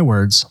typed down my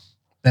words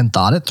and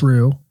thought it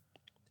through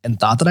and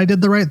thought that I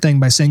did the right thing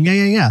by saying,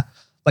 yeah.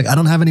 Like I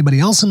don't have anybody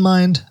else in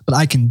mind, but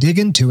I can dig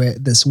into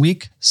it this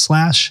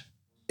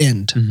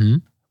week/end,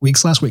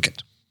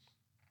 week/weekend.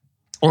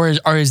 Or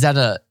is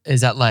that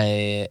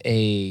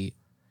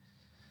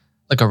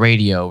like a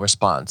radio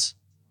response?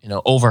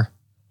 Over.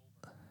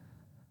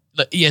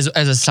 As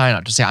a sign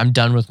up to say I'm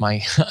done with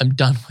this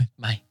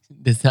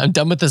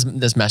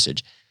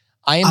message.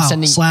 I am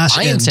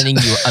sending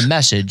you a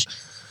message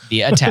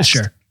via text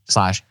Sure.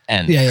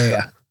 /end.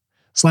 Yeah.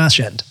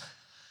 /end.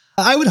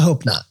 I would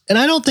hope not. And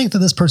I don't think that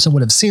this person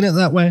would have seen it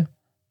that way.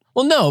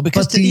 Well, no,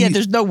 because But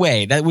there's no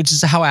way which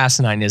is how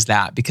asinine is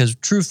that? Because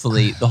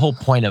truthfully, the whole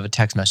point of a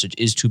text message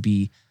is to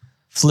be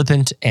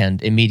flippant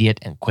and immediate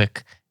and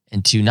quick,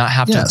 and to not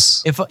have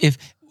Yes. to. If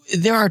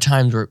there are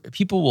times where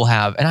people will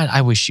have, and I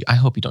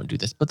hope you don't do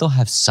this, but they'll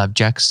have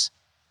subjects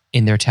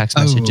in their text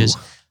messages.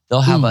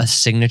 They'll have a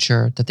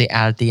signature that they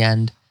add at the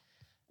end.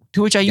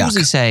 To which I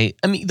usually say,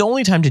 the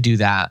only time to do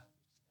that.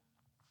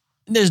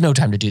 There's no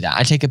time to do that.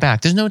 I take it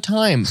back. There's no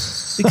time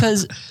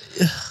because.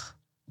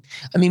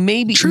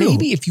 Maybe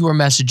if you were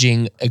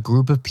messaging a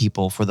group of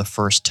people for the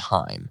first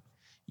time,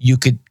 you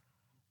could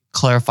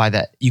clarify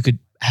that you could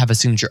have a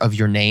signature of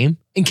your name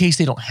in case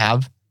they don't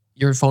have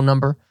your phone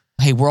number.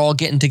 Hey, we're all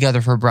getting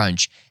together for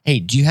brunch. Hey,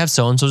 do you have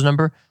so-and-so's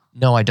number?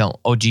 No, I don't.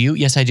 Oh, do you?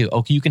 Yes, I do.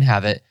 Okay, you can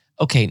have it.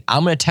 Okay,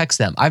 I'm going to text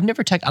them. I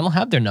don't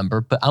have their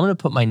number, but I'm going to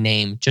put my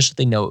name just so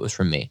they know it was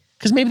from me.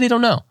 Because maybe they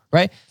don't know,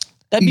 right?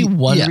 That'd be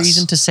one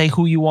reason to say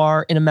who you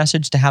are in a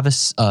message, to have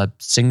a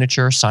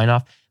signature, sign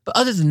off. But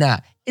other than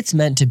that, it's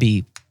meant to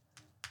be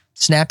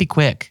snappy,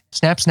 quick,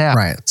 snap.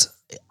 Right.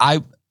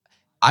 I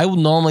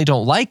normally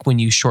don't like when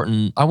you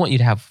shorten. I want you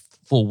to have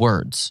full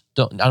words.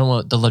 I don't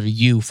want the letter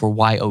U for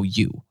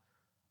YOU.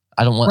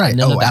 I don't want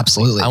none of that.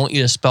 Absolutely. I want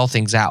you to spell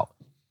things out.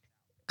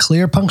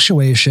 Clear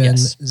punctuation,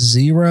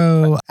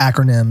 zero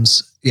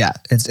acronyms. Yeah,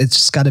 it's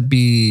just got to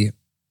be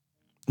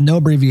no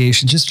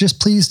abbreviation.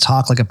 Just please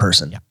talk like a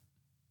person. Yeah.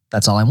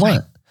 That's all I want.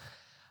 Right.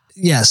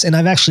 Yes, and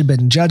I've actually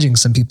been judging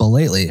some people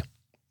lately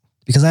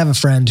because I have a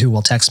friend who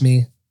will text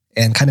me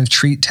and kind of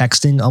treat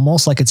texting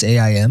almost like it's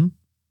AIM.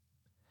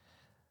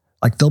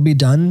 Like they'll be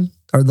done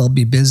or they'll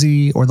be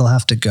busy or they'll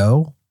have to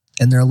go.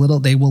 And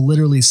they will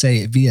literally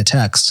say via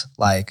text,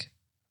 like,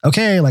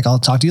 okay, like I'll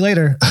talk to you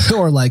later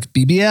or like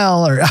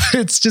BBL or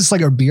it's just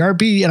like, or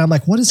BRB. And I'm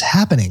like, what is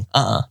happening?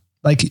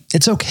 Like,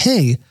 it's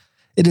okay.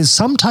 It is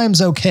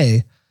sometimes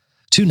okay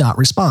to not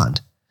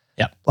respond.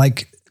 Yeah.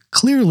 Like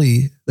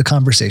clearly the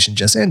conversation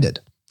just ended.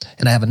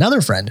 And I have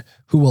another friend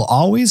who will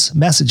always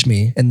message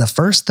me. And the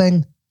first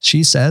thing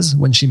she says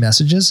when she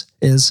messages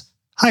is,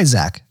 "Hi,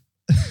 Zach."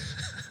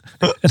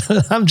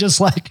 And I'm just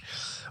like,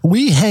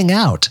 we hang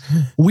out.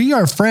 We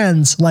are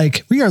friends.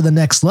 Like, we are the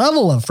next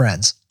level of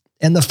friends.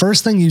 And the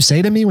first thing you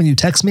say to me when you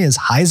text me is,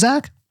 "Hi,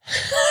 Zach."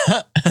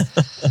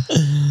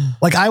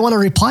 Like, I want to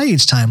reply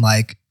each time,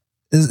 like,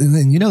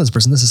 and you know this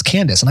person, this is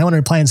Candace. And I want to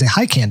reply and say,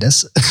 "Hi,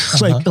 Candace."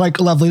 like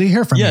lovely to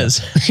hear from you.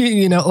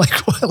 You know,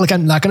 like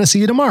I'm not going to see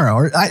you tomorrow.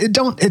 Or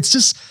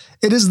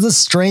it is the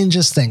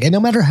strangest thing. And no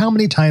matter how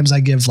many times I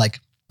give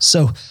like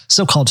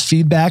so-called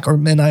feedback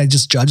and I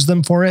just judge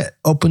them for it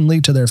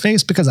openly to their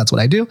face, because that's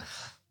what I do,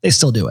 they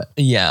still do it.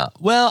 Yeah.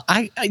 Well,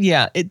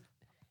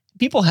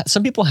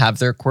 some people have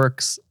their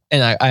quirks,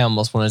 and I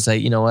almost want to say,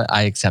 you know what?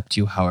 I accept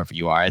you however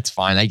you are. It's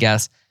fine, I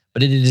guess.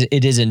 But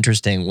it is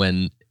interesting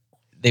when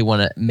they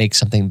want to make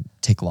something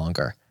take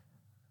longer.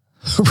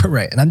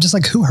 Right. And I'm just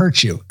like, who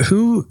hurt you?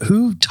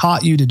 Who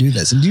taught you to do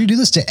this? And do you do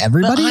this to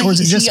everybody, or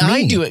is it just me?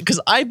 I do it because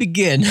I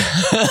begin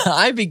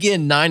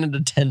 9 out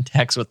of 10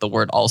 texts with the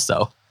word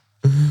 "also."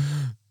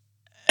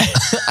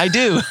 I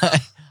do.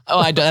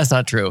 That's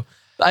not true.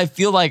 I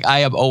feel like I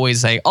am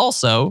always saying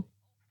 "also."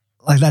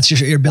 Like that's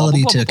your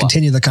ability blah, blah, blah, to blah.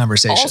 continue the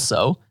conversation.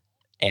 Also,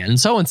 and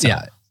so-and-so.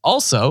 Yeah.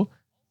 Also,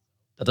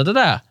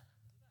 da-da-da-da.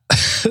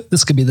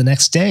 This could be the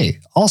next day.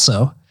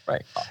 Also.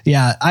 Right.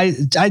 Yeah.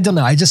 I don't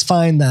know. I just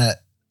find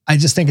that, I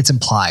just think it's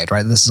implied,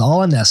 right? This is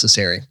all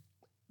unnecessary.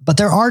 But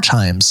there are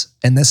times,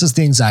 and this is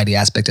the anxiety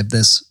aspect of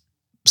this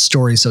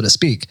story, so to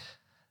speak,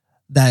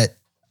 that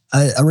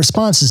a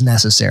response is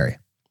necessary.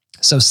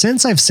 So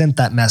since I've sent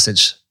that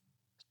message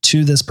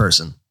to this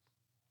person,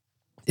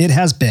 it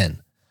has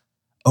been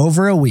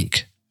over a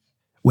week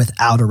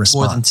without a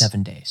response. More than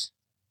 7 days.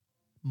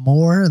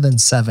 More than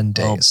 7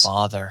 days. Oh,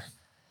 bother.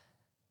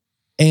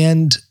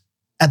 And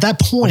at that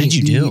point, What did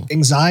you do? The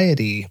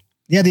anxiety,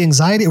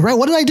 right?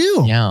 What did I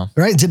do? Yeah.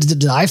 Right.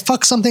 Did I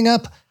fuck something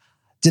up?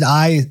 Did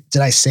I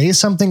say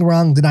something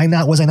wrong?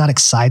 Was I not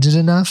excited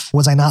enough?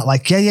 Was I not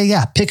like,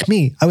 yeah, pick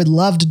me. I would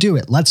love to do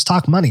it. Let's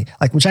talk money.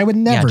 Like, which I would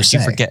never Did say.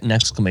 you forget an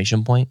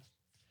exclamation point?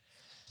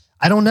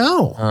 I don't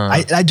know.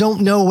 I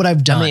don't know what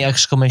I've done. How many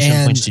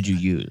exclamation points did you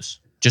use?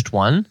 Just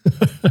one?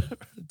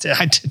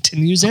 I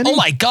didn't use any. Oh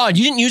my God,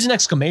 you didn't use an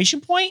exclamation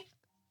point?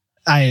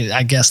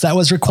 I guess that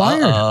was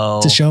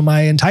required to show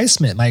my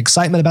enticement, my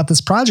excitement about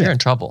this project. You're in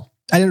trouble.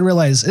 I didn't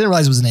realize it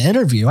was an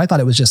interview. I thought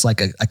it was just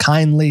like a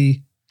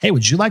kindly, "Hey,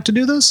 would you like to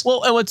do this?"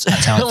 Well, and what's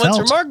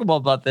remarkable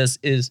about this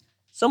is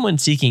someone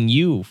seeking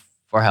you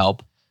for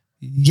help.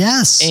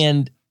 Yes.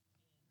 And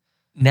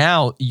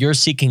now you're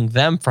seeking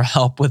them for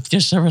help with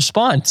just a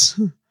response.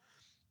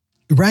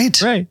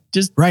 Right. Right.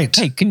 Just right.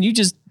 Hey, can you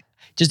just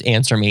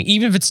answer me?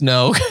 Even if it's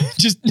no,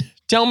 just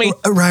tell me.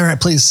 Right.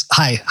 Please.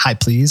 Hi,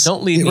 please.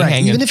 Don't leave me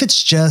hanging. Even if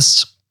it's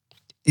just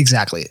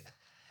exactly.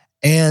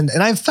 And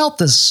I've felt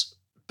this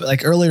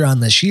like earlier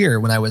on this year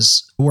when I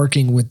was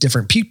working with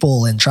different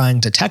people and trying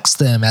to text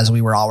them as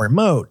we were all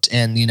remote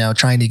and,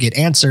 trying to get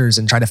answers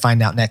and try to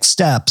find out next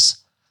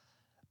steps.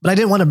 But I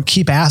didn't want to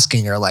keep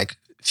asking or like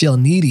feel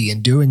needy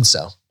in doing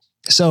so.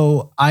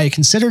 So I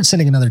considered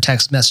sending another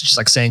text message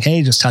like saying,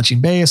 "Hey, just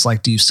touching base.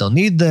 Like, do you still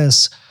need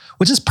this?"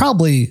 Which is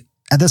probably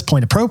at this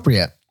point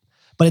appropriate.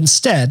 But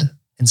instead,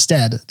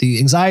 the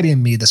anxiety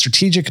in me, the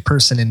strategic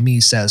person in me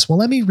says, "Well,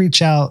 let me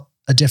reach out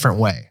a different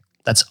way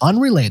that's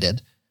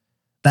unrelated,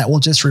 that will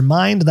just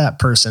remind that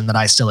person that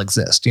I still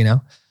exist,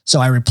 So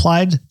I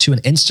replied to an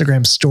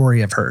Instagram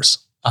story of hers.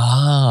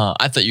 Ah,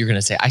 I thought you were going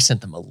to say I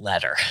sent them a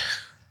letter.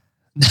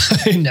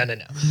 No.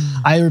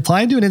 I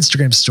replied to an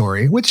Instagram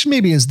story, which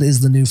maybe is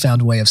the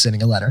newfound way of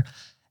sending a letter.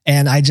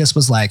 And I just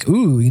was like,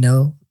 "Ooh,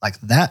 like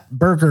that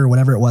burger,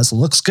 whatever it was,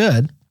 looks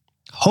good,"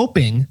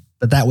 hoping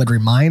that would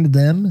remind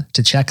them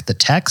to check the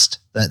text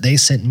that they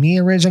sent me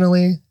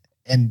originally.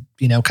 And,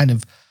 kind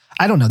of,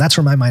 I don't know. That's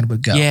where my mind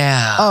would go.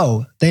 Yeah.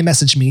 Oh, they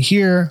messaged me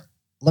here.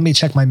 Let me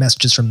check my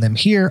messages from them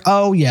here.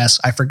 Oh, yes.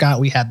 I forgot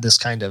we had this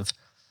kind of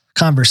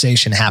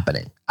conversation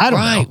happening. I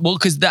don't know. Well,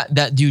 because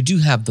that you do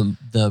have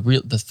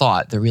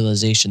the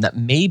realization that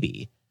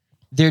maybe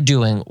they're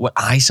doing what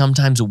I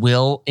sometimes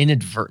will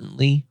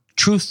inadvertently,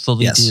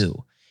 truthfully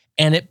do.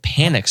 And it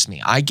panics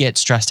me. I get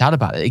stressed out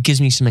about it. It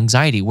gives me some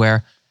anxiety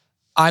where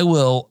I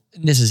will,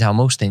 this is how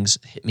most things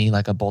hit me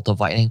like a bolt of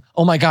lightning.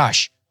 Oh my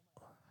gosh.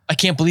 I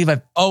can't believe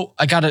I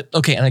got it.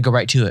 Okay. And I go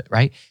right to it,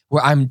 right?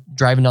 Where I'm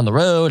driving down the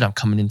road, I'm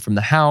coming in from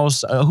the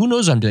house. Who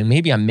knows what I'm doing?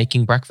 Maybe I'm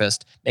making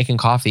breakfast, making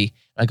coffee.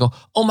 And I go,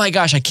 "Oh my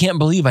gosh, I can't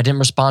believe I didn't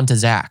respond to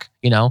Zach,"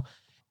 Right,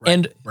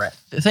 and right.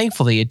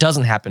 Thankfully it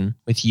doesn't happen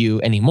with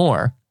you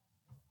anymore.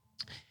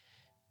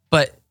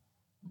 But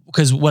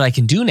because what I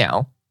can do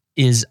now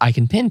is I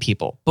can pin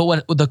people. But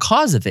what the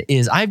cause of it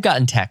is I've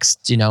gotten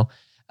texts,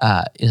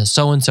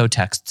 so-and-so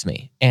texts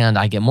me and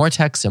I get more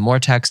texts and more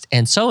texts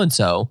and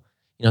so-and-so,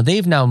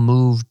 they've now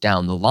moved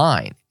down the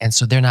line. And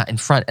so they're not in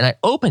front. And I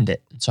opened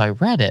it. And so I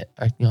read it.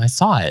 I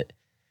saw it.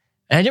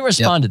 And I didn't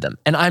respond to them.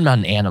 And I'm not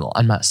an animal.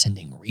 I'm not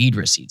sending read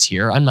receipts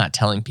here. I'm not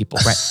telling people,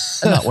 right?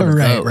 I'm not one of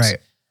those.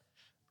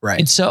 Right.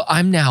 And so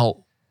I'm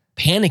now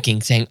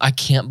panicking, saying, I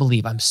can't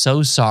believe, I'm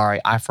so sorry,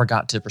 I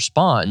forgot to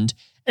respond.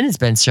 And it's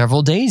been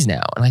several days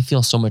now, and I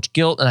feel so much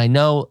guilt. And I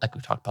know, like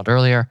we talked about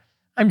earlier,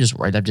 I'm just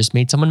worried I've just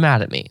made someone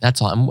mad at me.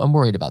 That's all. I'm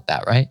worried about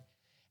that, right?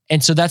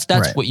 And so that's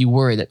Right. what you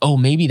worry that, oh,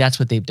 maybe that's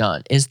what they've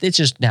done. It's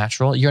just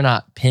natural. You're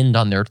not pinned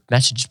on their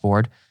message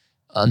board,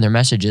 on their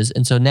messages.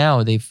 And so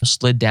now they've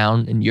slid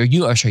down and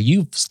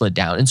you've slid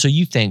down. And so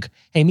you think,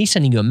 hey, me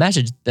sending you a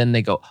message, then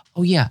they go,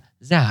 oh yeah,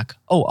 Zach.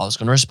 Oh, I was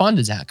going to respond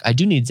to Zach. I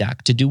do need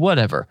Zach to do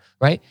whatever,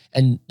 right?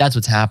 And that's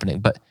what's happening.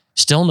 But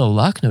still no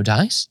luck, no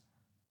dice?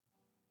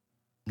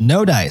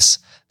 No dice.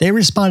 They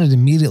responded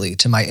immediately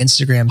to my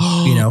Instagram,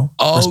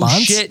 Oh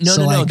response. shit. No,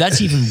 So, no. like-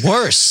 That's even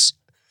worse.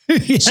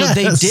 Yes, So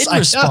they did I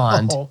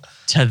respond know.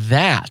 to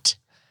that,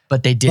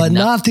 but they did But not.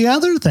 not the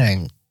other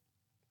thing.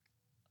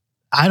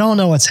 I don't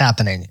know what's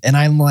happening. And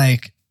I'm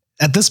like,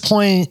 at this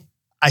point,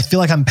 I feel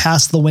like I'm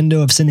past the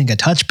window of sending a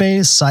touch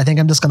base. So I think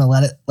I'm just going to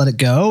let it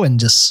go and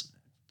just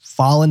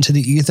fall into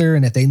the ether.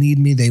 And if they need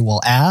me, they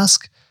will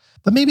ask.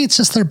 But maybe it's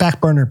just their back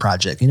burner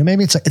project.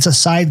 Maybe it's a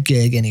side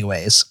gig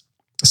anyways.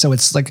 So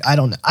it's like, I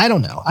don't know. I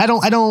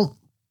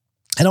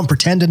don't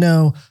pretend to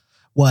know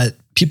what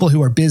people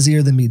who are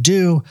busier than me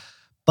do,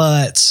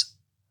 but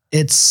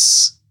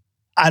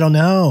I don't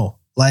know.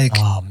 Like,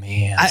 Oh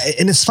man.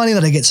 and it's funny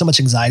that I get so much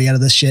anxiety out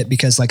of this shit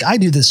because like I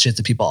do this shit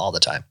to people all the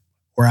time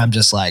where I'm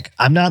just like,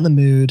 I'm not in the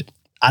mood.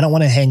 I don't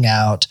want to hang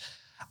out.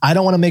 I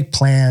don't want to make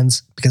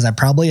plans because I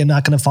probably am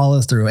not going to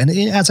follow through. And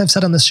as I've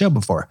said on this show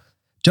before,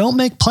 don't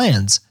make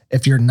plans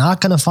if you're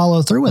not going to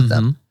follow through with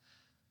them.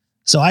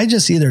 So I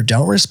just either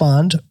don't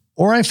respond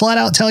or I flat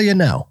out tell you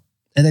no.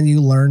 And then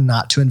you learn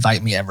not to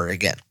invite me ever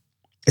again.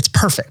 It's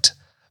perfect.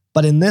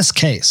 But in this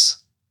case,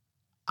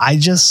 I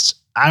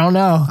don't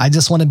know. I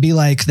just want to be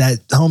like that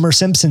Homer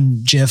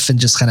Simpson gif and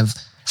just kind of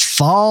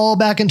fall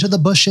back into the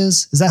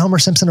bushes. Is that Homer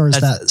Simpson or is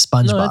that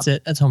SpongeBob? No, that's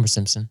it. That's Homer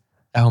Simpson.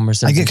 That Homer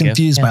Simpson. I get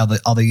confused gif. by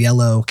all the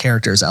yellow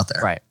characters out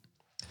there. Right.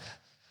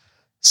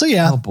 So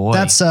yeah, Oh, boy.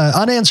 that's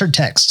unanswered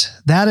text.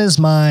 That is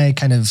my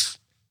kind of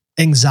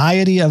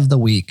anxiety of the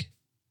week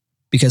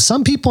because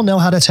some people know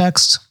how to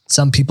text.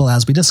 Some people,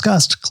 as we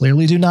discussed,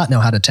 clearly do not know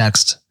how to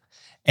text.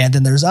 And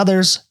then there's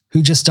others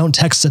who just don't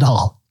text at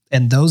all.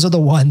 And those are the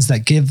ones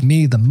that give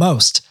me the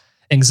most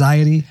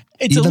anxiety.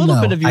 It's a even little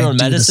though bit of your I own do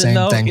the medicine same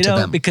though, thing to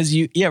them. because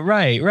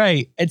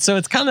right. And so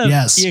it's kind of,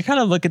 Yes. you kind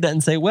of look at that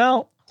and say,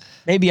 well,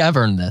 maybe I've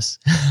earned this,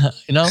 I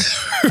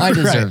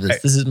deserve Right, this.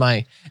 right. This is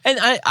my, and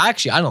I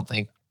don't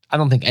think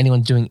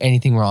anyone's doing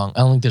anything wrong. I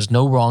don't think there's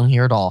no wrong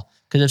here at all.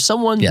 Because if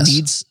someone Yes.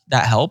 needs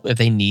that help, if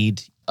they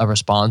need a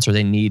response or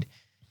they need,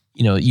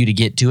 you to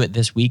get to it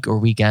this week or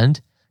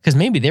weekend, because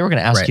maybe they were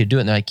going to ask Right. you to do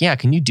it and they're like, yeah,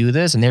 can you do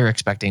this? And they were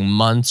expecting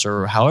months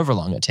or however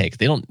long it takes.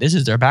 This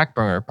is their back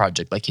burner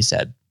project, like you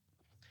said.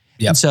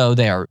 Yep. And so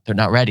they're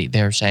not ready.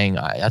 They're saying,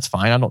 that's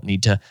fine. I don't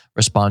need to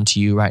respond to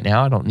you right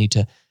now. I don't need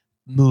to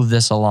move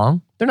this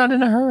along. They're not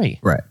in a hurry.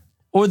 Right.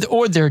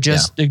 Or they're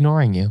just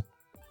ignoring you.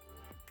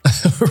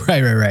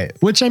 Right.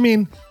 Which I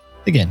mean,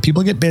 again,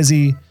 people get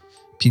busy.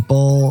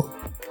 People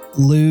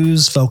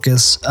lose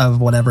focus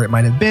of whatever it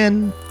might have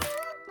been.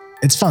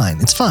 It's fine.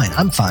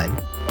 I'm fine.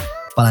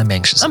 But I'm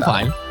anxious I'm about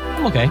fine. it.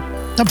 I'm okay.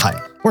 I'm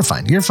fine. We're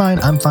fine. You're fine.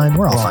 I'm fine.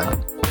 We're all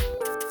fine.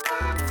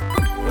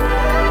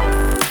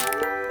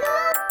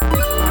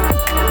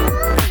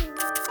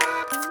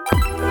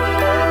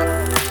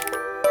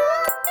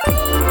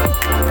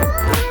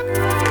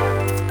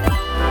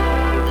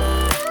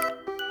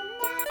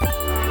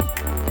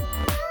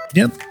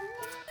 Yep.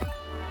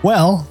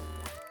 Well,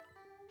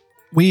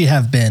 we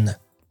have been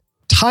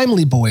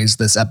timely boys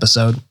this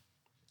episode,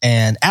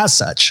 and as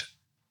such,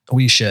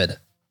 we should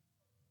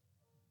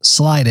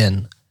slide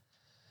in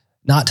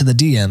not to the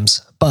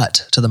DMs,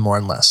 but to the more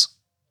and less.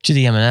 To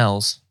the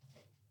M&Ls.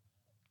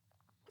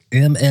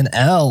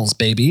 M&Ls,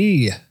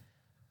 baby.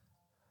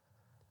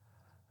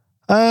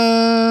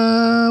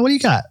 What do you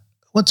got?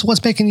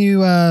 What's making you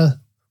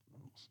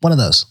one of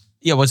those?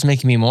 Yeah, what's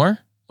making me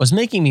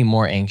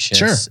more anxious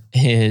Sure.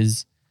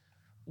 is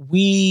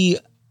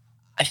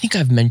I think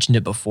I've mentioned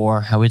it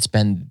before, how it's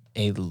been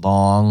a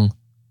long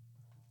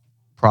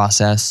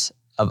process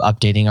of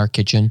updating our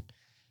kitchen.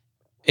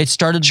 It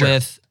started Sure.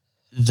 with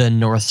the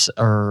north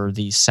or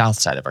the south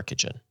side of our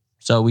kitchen.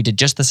 So we did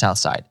just the south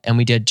side and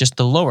we did just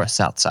the lower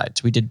south side.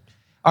 So we did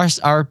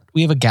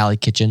we have a galley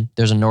kitchen.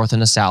 There's a north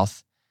and a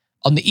south.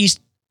 On the east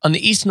and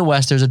the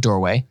west, there's a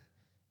doorway.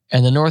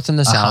 And the north and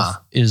the south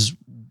is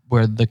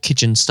where the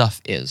kitchen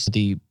stuff is.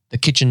 The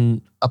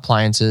kitchen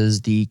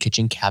appliances, the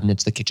kitchen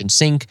cabinets, the kitchen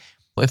sink.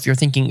 If you're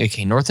thinking,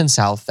 okay, north and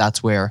south,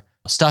 that's where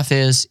stuff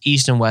is.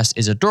 East and west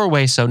is a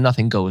doorway, so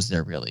nothing goes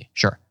there really.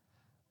 Sure.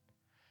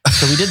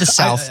 So we did the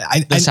south.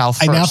 South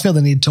I now first. feel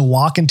the need to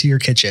walk into your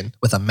kitchen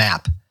with a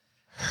map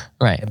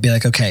Right. and be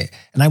like, okay.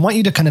 And I want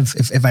you to kind of,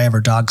 if I ever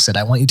dog sit,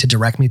 I want you to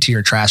direct me to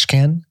your trash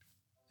can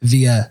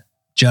via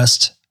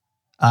just,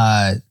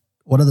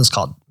 what are those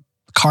called?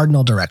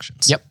 Cardinal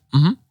directions. Yep.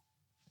 Mm-hmm.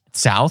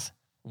 South,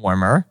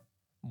 warmer,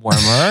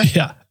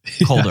 Yeah.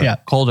 colder, Yeah.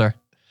 colder.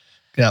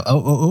 Yeah.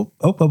 Oh.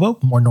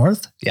 More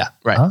north. Yeah.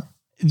 Right. Huh?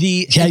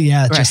 The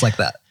Yeah. right. Just like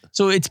that.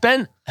 So it's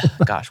been,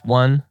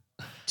 one,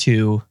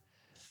 two,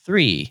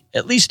 three,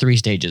 at least 3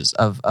 stages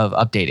of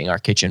updating our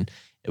kitchen.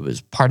 It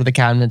was part of the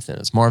cabinets, then it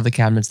was more of the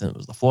cabinets, then it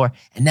was the floor,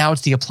 and now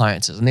it's the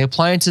appliances. And the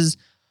appliances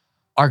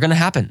are going to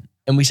happen.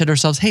 And we said to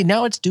ourselves, hey,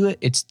 now let's do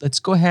it. Let's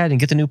go ahead and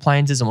get the new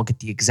appliances and we'll get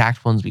the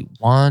exact ones we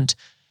want.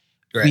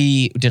 Right.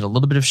 We did a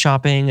little bit of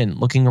shopping and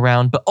looking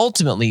around, but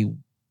ultimately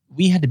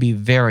we had to be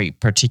very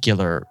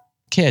particular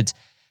kids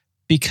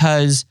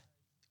because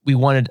we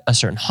wanted a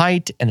certain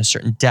height and a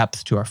certain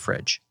depth to our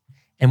fridge.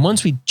 And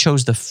once we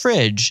chose the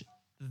fridge,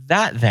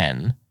 that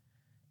then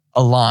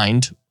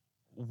aligned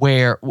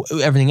where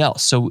everything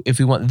else. So if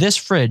we want this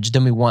fridge,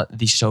 then we want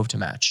the stove to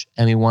match.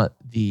 And we want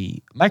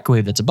the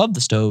microwave that's above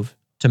the stove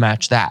to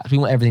match that. We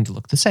want everything to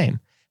look the same.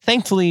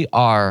 Thankfully,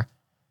 our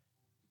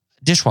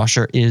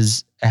dishwasher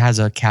has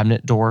a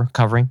cabinet door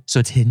covering, so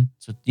it's hidden.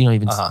 So you don't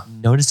even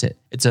notice it.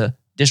 It's a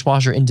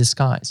dishwasher in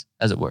disguise,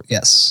 as it were.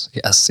 Yes.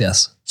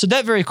 So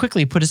that very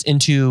quickly put us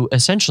into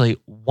essentially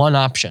one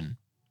option,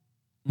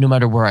 no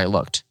matter where I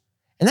looked.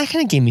 And that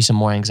kind of gave me some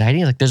more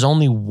anxiety. Like there's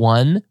only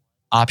one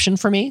option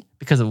for me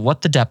because of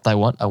what the depth I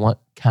want. I want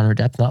counter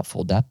depth, not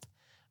full depth.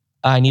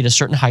 I need a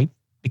certain height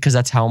because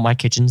that's how my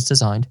kitchen's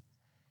designed.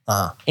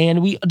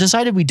 And we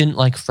decided we didn't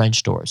like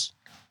French doors.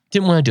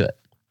 Didn't want to do it.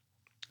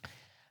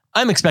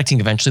 I'm expecting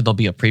eventually there'll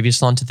be a previous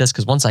launch to this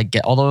because once I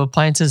get all the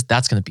appliances,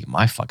 that's going to be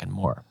my fucking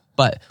more.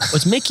 But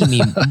what's making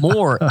me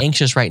more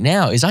anxious right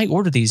now is I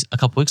ordered these a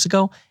couple weeks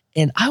ago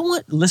and I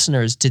want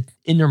listeners to,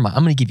 in their mind,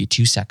 I'm going to give you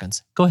 2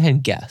 seconds. Go ahead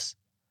and guess.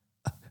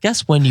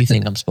 Guess when you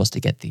think I'm supposed to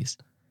get these.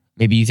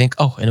 Maybe you think,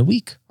 in a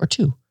week or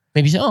 2.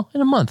 Maybe you say, in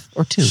a month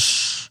or 2.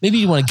 Maybe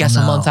you want to guess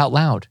a month out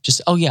loud.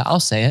 Just, I'll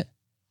say it.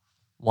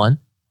 1,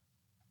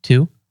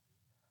 2,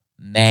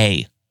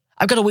 May.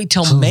 I've got to wait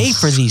till May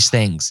for these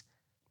things.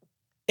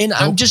 And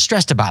I'm just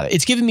stressed about it.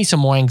 It's giving me some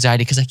more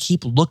anxiety because I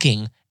keep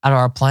looking at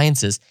our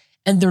appliances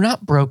and they're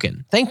not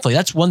broken. Thankfully,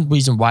 that's one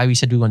reason why we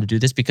said we wanted to do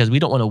this because we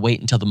don't want to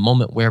wait until the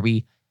moment where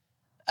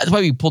that's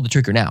why we pulled the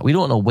trigger now. We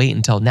don't want to wait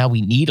until now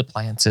we need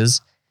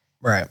appliances.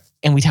 Right.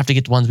 And we'd have to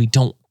get the ones we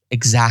don't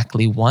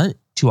exactly want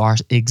to our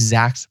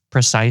exact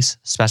precise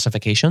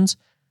specifications.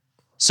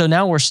 So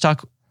now we're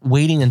stuck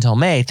waiting until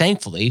May.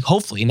 Thankfully,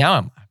 hopefully, now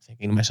I'm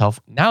thinking to myself,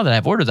 now that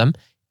I've ordered them,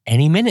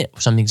 any minute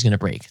something's going to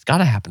break. It's got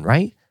to happen,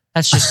 right?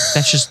 That's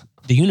just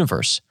the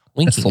universe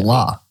winking. It's the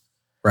law.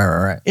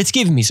 Right. It's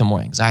giving me some more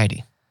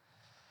anxiety.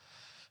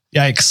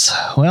 Yikes.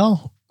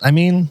 Well, I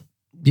mean,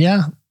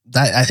 yeah,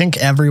 I think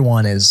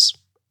everyone is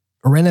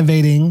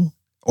renovating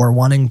or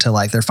wanting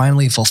to they're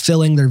finally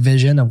fulfilling their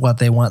vision of what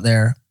they want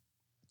their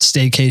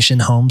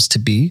staycation homes to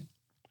be.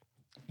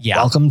 Yeah.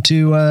 Welcome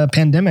to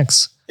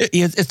pandemics.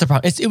 It's the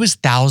problem. It was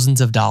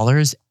thousands of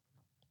dollars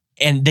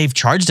and they've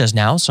charged us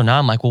now. So now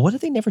I'm like, well, what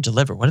if they never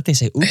deliver? What if they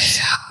say, oops,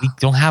 we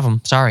don't have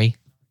them. Sorry.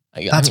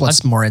 That's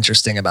what's more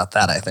interesting about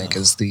that, I think,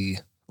 is the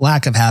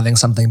lack of having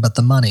something, but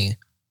the money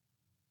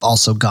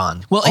also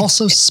gone. Well,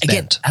 also spent.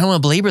 Again, I don't want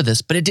to belabor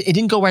this, but it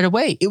didn't go right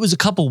away. It was a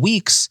couple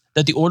weeks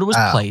that the order was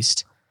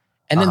placed.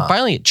 And then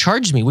finally it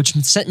charged me, which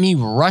sent me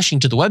rushing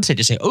to the website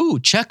to say,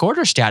 check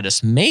order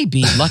status.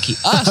 Maybe lucky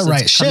us.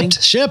 Right.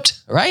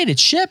 Shipped. Right.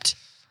 It's shipped.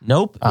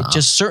 Nope. It's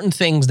just certain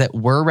things that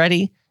were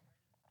ready.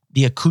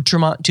 The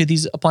accoutrement to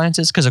these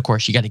appliances. Because of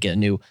course you got to get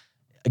a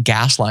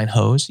gas line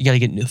hose. You got to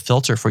get a new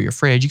filter for your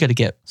fridge. You got to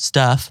get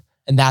stuff.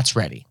 And that's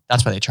ready.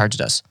 That's why they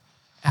charged us.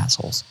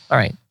 Assholes. All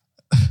right.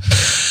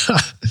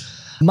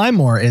 My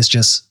more is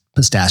just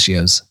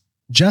pistachios.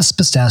 Just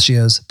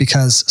pistachios,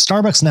 because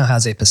Starbucks now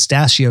has a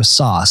pistachio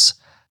sauce,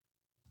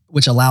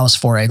 which allows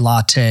for a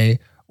latte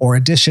or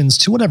additions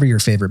to whatever your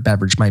favorite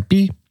beverage might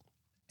be.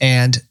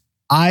 And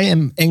I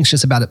am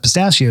anxious about it,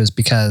 pistachios,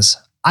 because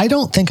I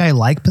don't think I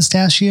like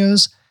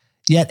pistachios,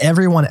 yet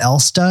everyone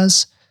else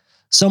does.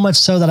 So much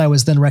so that I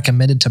was then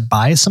recommended to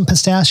buy some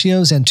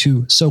pistachios and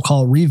to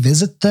so-called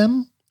revisit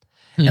them.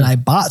 And I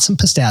bought some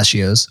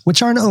pistachios,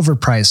 which are an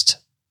overpriced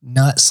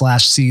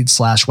nut/seed/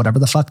 whatever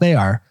the fuck they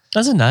are.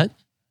 That's a nut.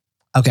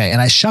 Okay. And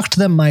I shucked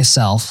them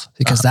myself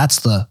because that's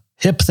the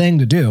hip thing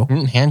to do.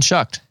 Hand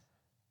shucked.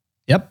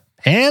 Yep.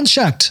 Hand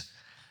shucked.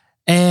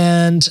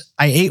 And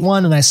I ate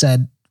one and I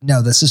said,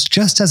 no, this is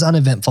just as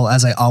uneventful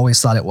as I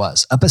always thought it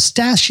was. A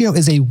pistachio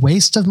is a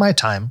waste of my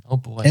time. Oh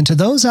boy. And to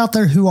those out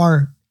there who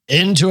are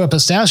into a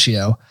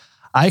pistachio,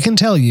 I can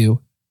tell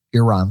you,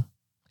 you're wrong.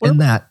 And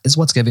that is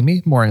what's giving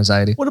me more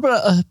anxiety. What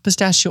about a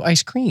pistachio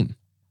ice cream?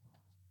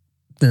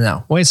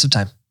 No, waste of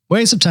time.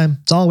 Waste of time.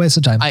 It's all a waste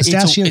of time.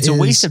 Pistachio it's a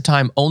waste of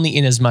time only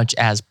in as much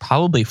as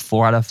probably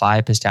 4 out of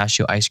 5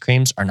 pistachio ice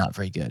creams are not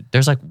very good.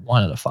 There's 1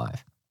 out of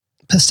 5.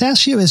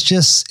 Pistachio is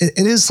just, it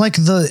is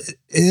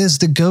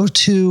the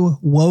go-to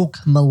woke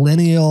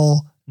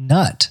millennial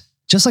nut.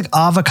 Just like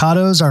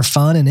avocados are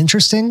fun and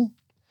interesting.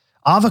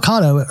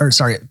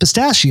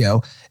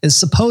 Pistachio is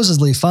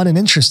supposedly fun and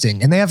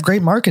interesting, and they have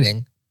great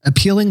marketing,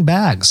 appealing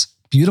bags,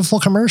 beautiful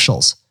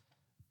commercials.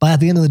 But at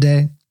the end of the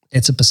day,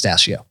 it's a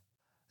pistachio.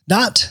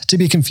 Not to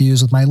be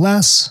confused with my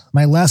less.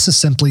 My less is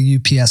simply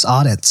UPS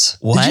audits.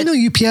 What? Did you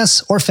know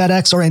UPS or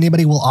FedEx or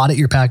anybody will audit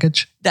your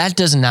package? That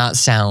does not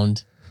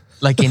sound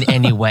Like in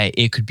any way,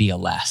 it could be a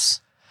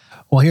less.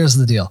 Well, here's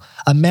the deal.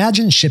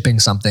 Imagine shipping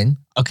something.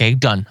 Okay,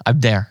 done. I'm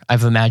there.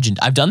 I've imagined.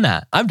 I've done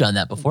that. I've done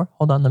that before.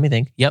 Hold on, let me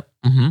think. Yep.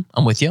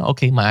 I'm with you.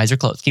 Okay, my eyes are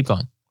closed. Keep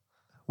going.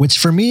 Which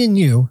for me and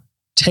you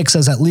takes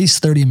us at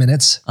least 30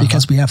 minutes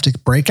because we have to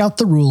break out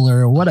the ruler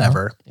or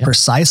whatever, Yep.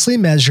 precisely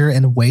measure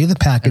and weigh the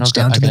package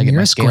down to the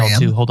nearest gram.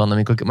 Too. Hold on, let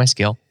me go get my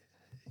scale.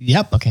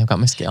 Yep. Okay, I've got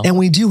my scale. And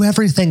we do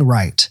everything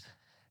right.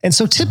 And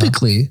so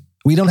typically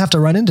we don't have to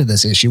run into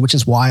this issue, which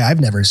is why I've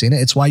never seen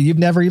it. It's why you've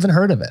never even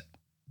heard of it.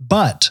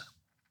 But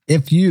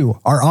if you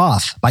are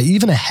off by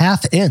even a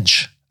 ½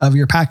 inch of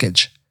your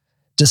package,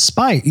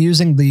 despite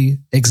using the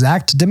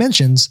exact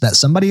dimensions that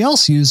somebody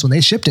else used when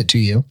they shipped it to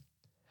you,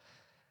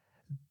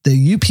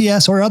 the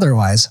UPS or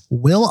otherwise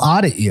will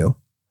audit you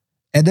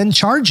and then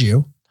charge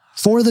you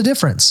for the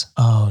difference,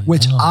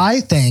 which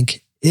I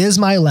think is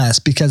my less,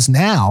 because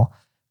now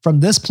from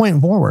this point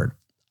forward,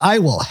 I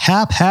will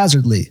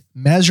haphazardly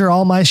measure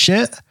all my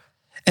shit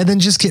and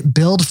then just get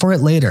billed for it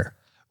later,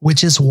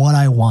 which is what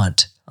I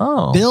want.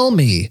 Bill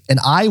me and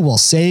I will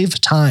save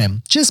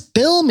time. Just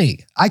bill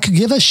me. I could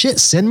give a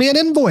shit. Send me an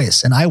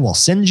invoice and I will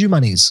send you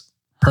monies.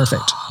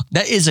 Perfect.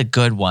 That is a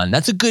good one.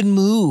 That's a good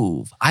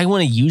move. I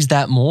want to use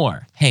that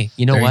more. Hey,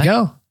 you know what? There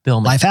you go. Bill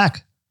me. Life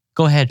hack.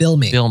 Go ahead. Bill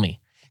me. Bill me.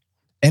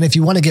 And if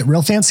you want to get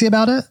real fancy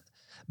about it,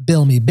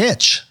 bill me,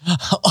 bitch.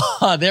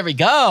 Oh, there we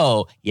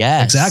go.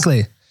 Yes.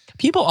 Exactly.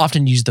 People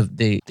often use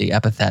the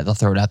epithet. They'll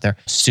throw it out there.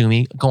 Sue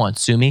me. Go on,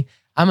 sue me.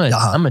 I'm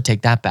gonna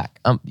take that back.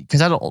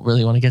 Because I don't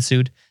really want to get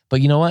sued.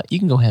 But you know what? You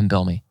can go ahead and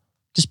bill me.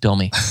 Just bill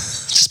me.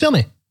 Just bill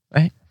me.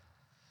 Right?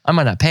 I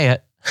might not pay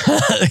it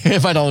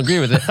if I don't agree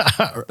with it.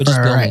 But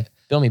just bill me.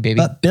 Bill me, baby.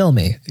 But bill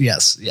me.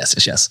 Yes.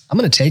 I'm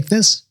going to take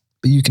this,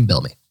 but you can bill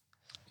me.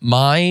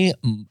 My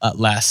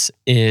less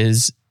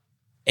is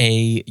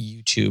a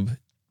YouTube.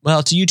 Well,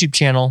 it's a YouTube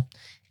channel.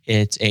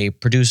 It's a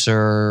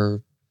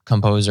producer,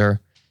 composer.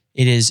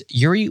 It is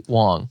Yuri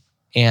Wong.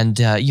 And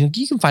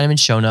you can find him in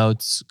show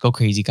notes. Go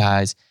crazy,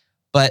 guys.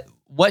 But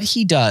what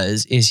he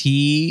does is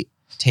he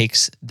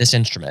takes this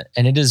instrument,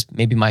 and it is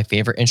maybe my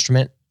favorite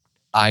instrument.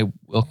 I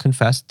will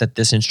confess that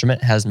this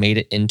instrument has made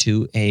it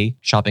into a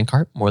shopping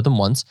cart more than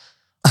once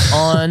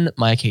on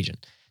my occasion.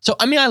 So,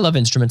 I mean, I love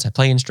instruments. I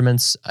play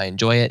instruments. I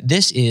enjoy it.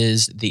 This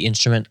is the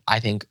instrument,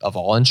 I think, of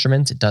all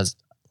instruments. It does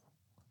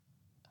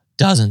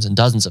dozens and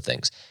dozens of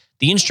things.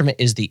 The instrument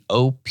is the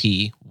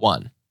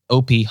OP1,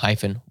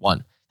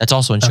 OP-1. That's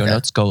also in show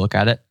notes. Go look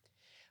at it.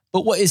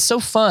 But what is so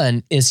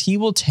fun is he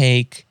will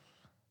take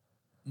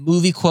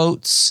movie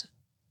quotes,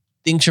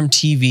 things from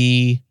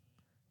TV,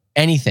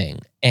 anything.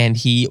 And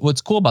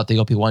what's cool about the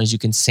OP1 is you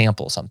can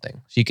sample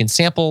something. So you can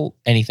sample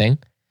anything,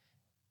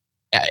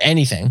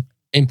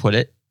 input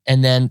it,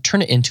 and then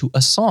turn it into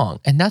a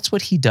song. And that's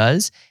what he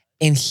does.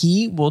 And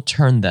he will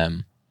turn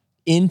them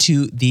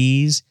into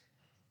these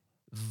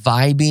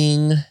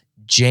vibing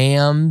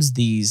jams.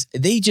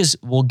 They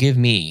just will give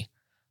me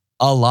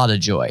a lot of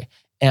joy.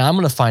 And I'm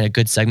going to find a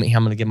good segment here.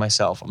 I'm going to give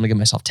myself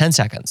 10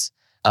 seconds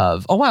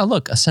of, oh, wow,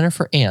 look, A Center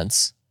for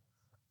Ants.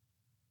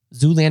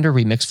 Zoolander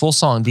remix, full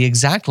song. The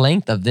exact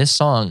length of this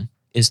song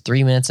is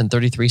 3 minutes and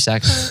 33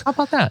 seconds. How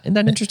about that? Isn't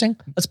that interesting?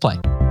 Let's play.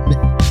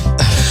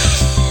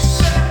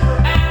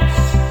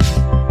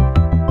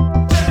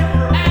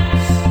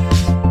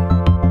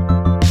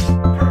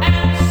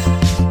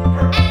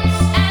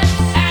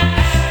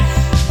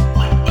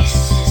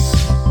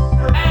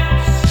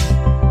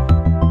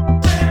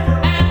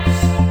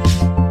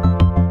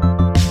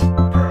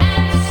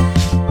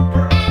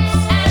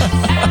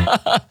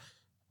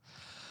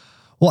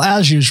 Well,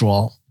 as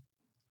usual,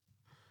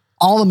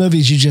 all the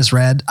movies you just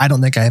read, I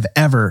don't think I have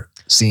ever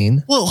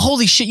seen. Well,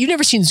 holy shit. You've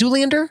never seen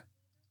Zoolander?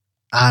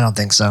 I don't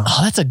think so. Oh,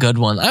 that's a good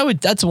one.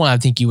 That's the one I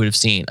think you would have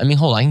seen. I mean,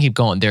 hold on. I can keep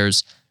going.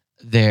 There's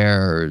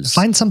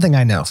Find something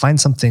I know.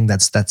 Find something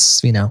that's,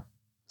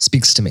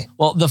 speaks to me.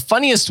 Well, the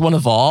funniest one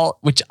of all,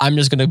 which I'm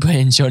just going to put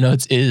in show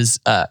notes, is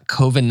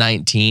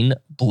COVID-19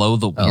 Blow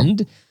the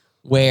Wind,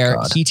 where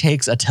he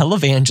takes a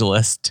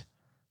televangelist,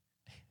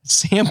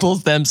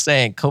 samples them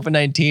saying,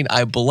 COVID-19,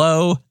 I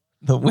blow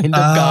the wind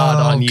of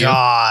God on you.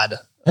 God.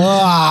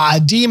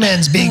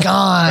 Demons be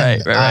gone.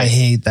 Right. I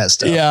hate that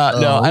stuff. Yeah,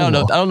 no, I don't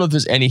know. I don't know if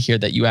there's any here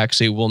that you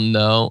actually will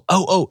know.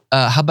 How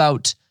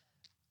about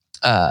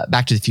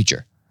Back to the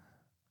Future?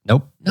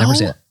 Nope. No? Never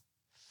seen it.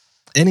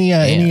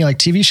 Any like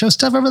TV show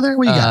stuff over there?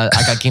 What you got?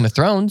 I got Game of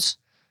Thrones.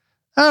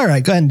 All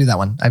right, go ahead and do that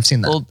one. I've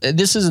seen that. Well,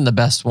 this isn't the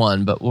best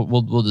one, but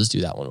we'll just do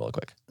that one real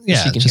quick.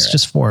 Yeah, so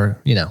just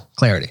for,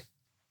 clarity.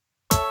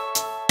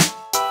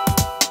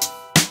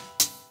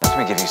 Let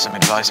me give you some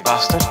advice,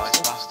 bastard.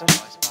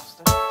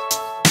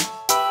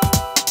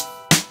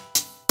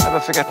 Never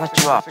forget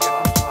what you are.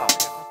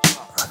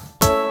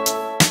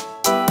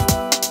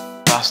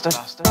 Bastard,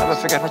 never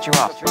forget what you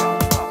are.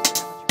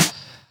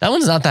 That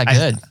one's not that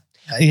good.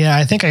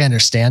 I think I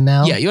understand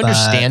now. Yeah, you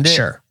understand it.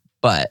 Sure.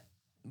 But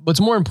what's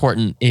more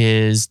important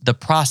is the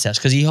process,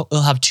 because he'll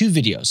have 2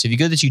 videos. So if you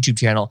go to this YouTube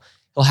channel,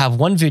 he'll have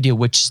one video,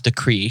 which is the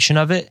creation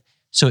of it.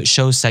 So it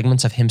shows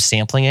segments of him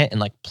sampling it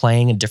and like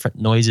playing in different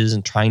noises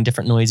and trying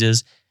different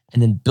noises.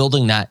 and then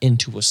building that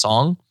into a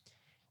song.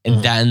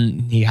 And then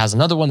he has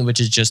another one, which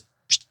is just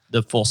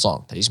the full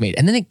song that he's made.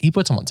 And then he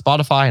puts them on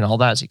Spotify and all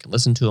that, so you can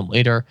listen to them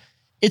later.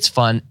 It's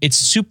fun. It's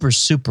super,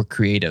 super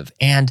creative.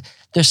 And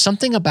there's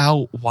something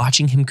about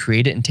watching him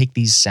create it and take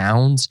these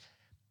sounds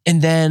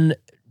and then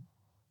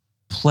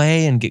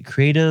play and get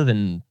creative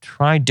and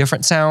try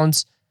different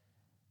sounds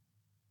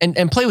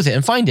and play with it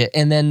and find it.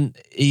 And then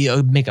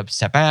you make a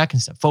step back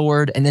and step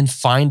forward and then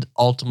find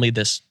ultimately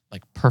this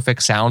like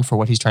perfect sound for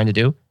what he's trying to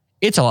do.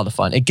 It's a lot of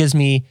fun. It gives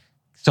me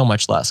so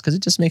much less because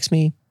it just gives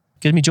me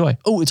joy.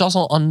 Oh, it's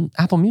also on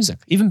Apple Music.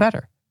 Even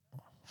better.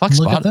 Fuck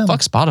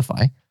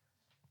Spotify.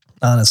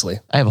 Honestly.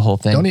 I have a whole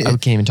thing. I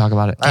can't even talk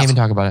about it. Can't even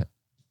talk about it.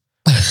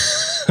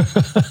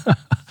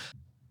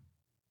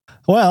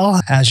 Well,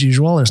 as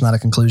usual, there's not a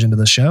conclusion to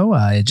the show.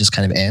 It just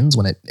kind of ends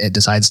when it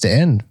decides to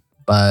end.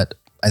 But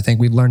I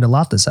think we've learned a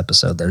lot this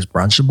episode. There's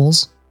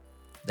brunchables.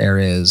 There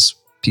is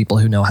people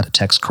who know how to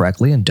text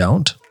correctly and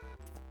don't.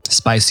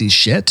 Spicy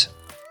shit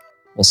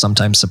will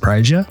sometimes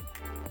surprise you.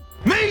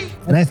 Me?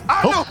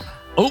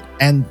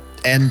 And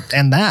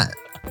and that.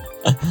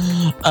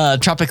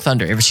 Tropic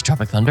Thunder. Ever see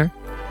Tropic Thunder?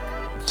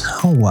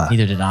 Oh,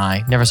 Neither did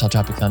I. Never saw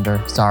Tropic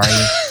Thunder. Sorry.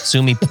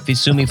 Sue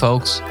me,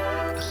 folks.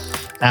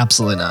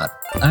 Absolutely not.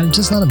 I'm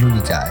just not a movie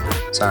guy.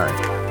 Sorry.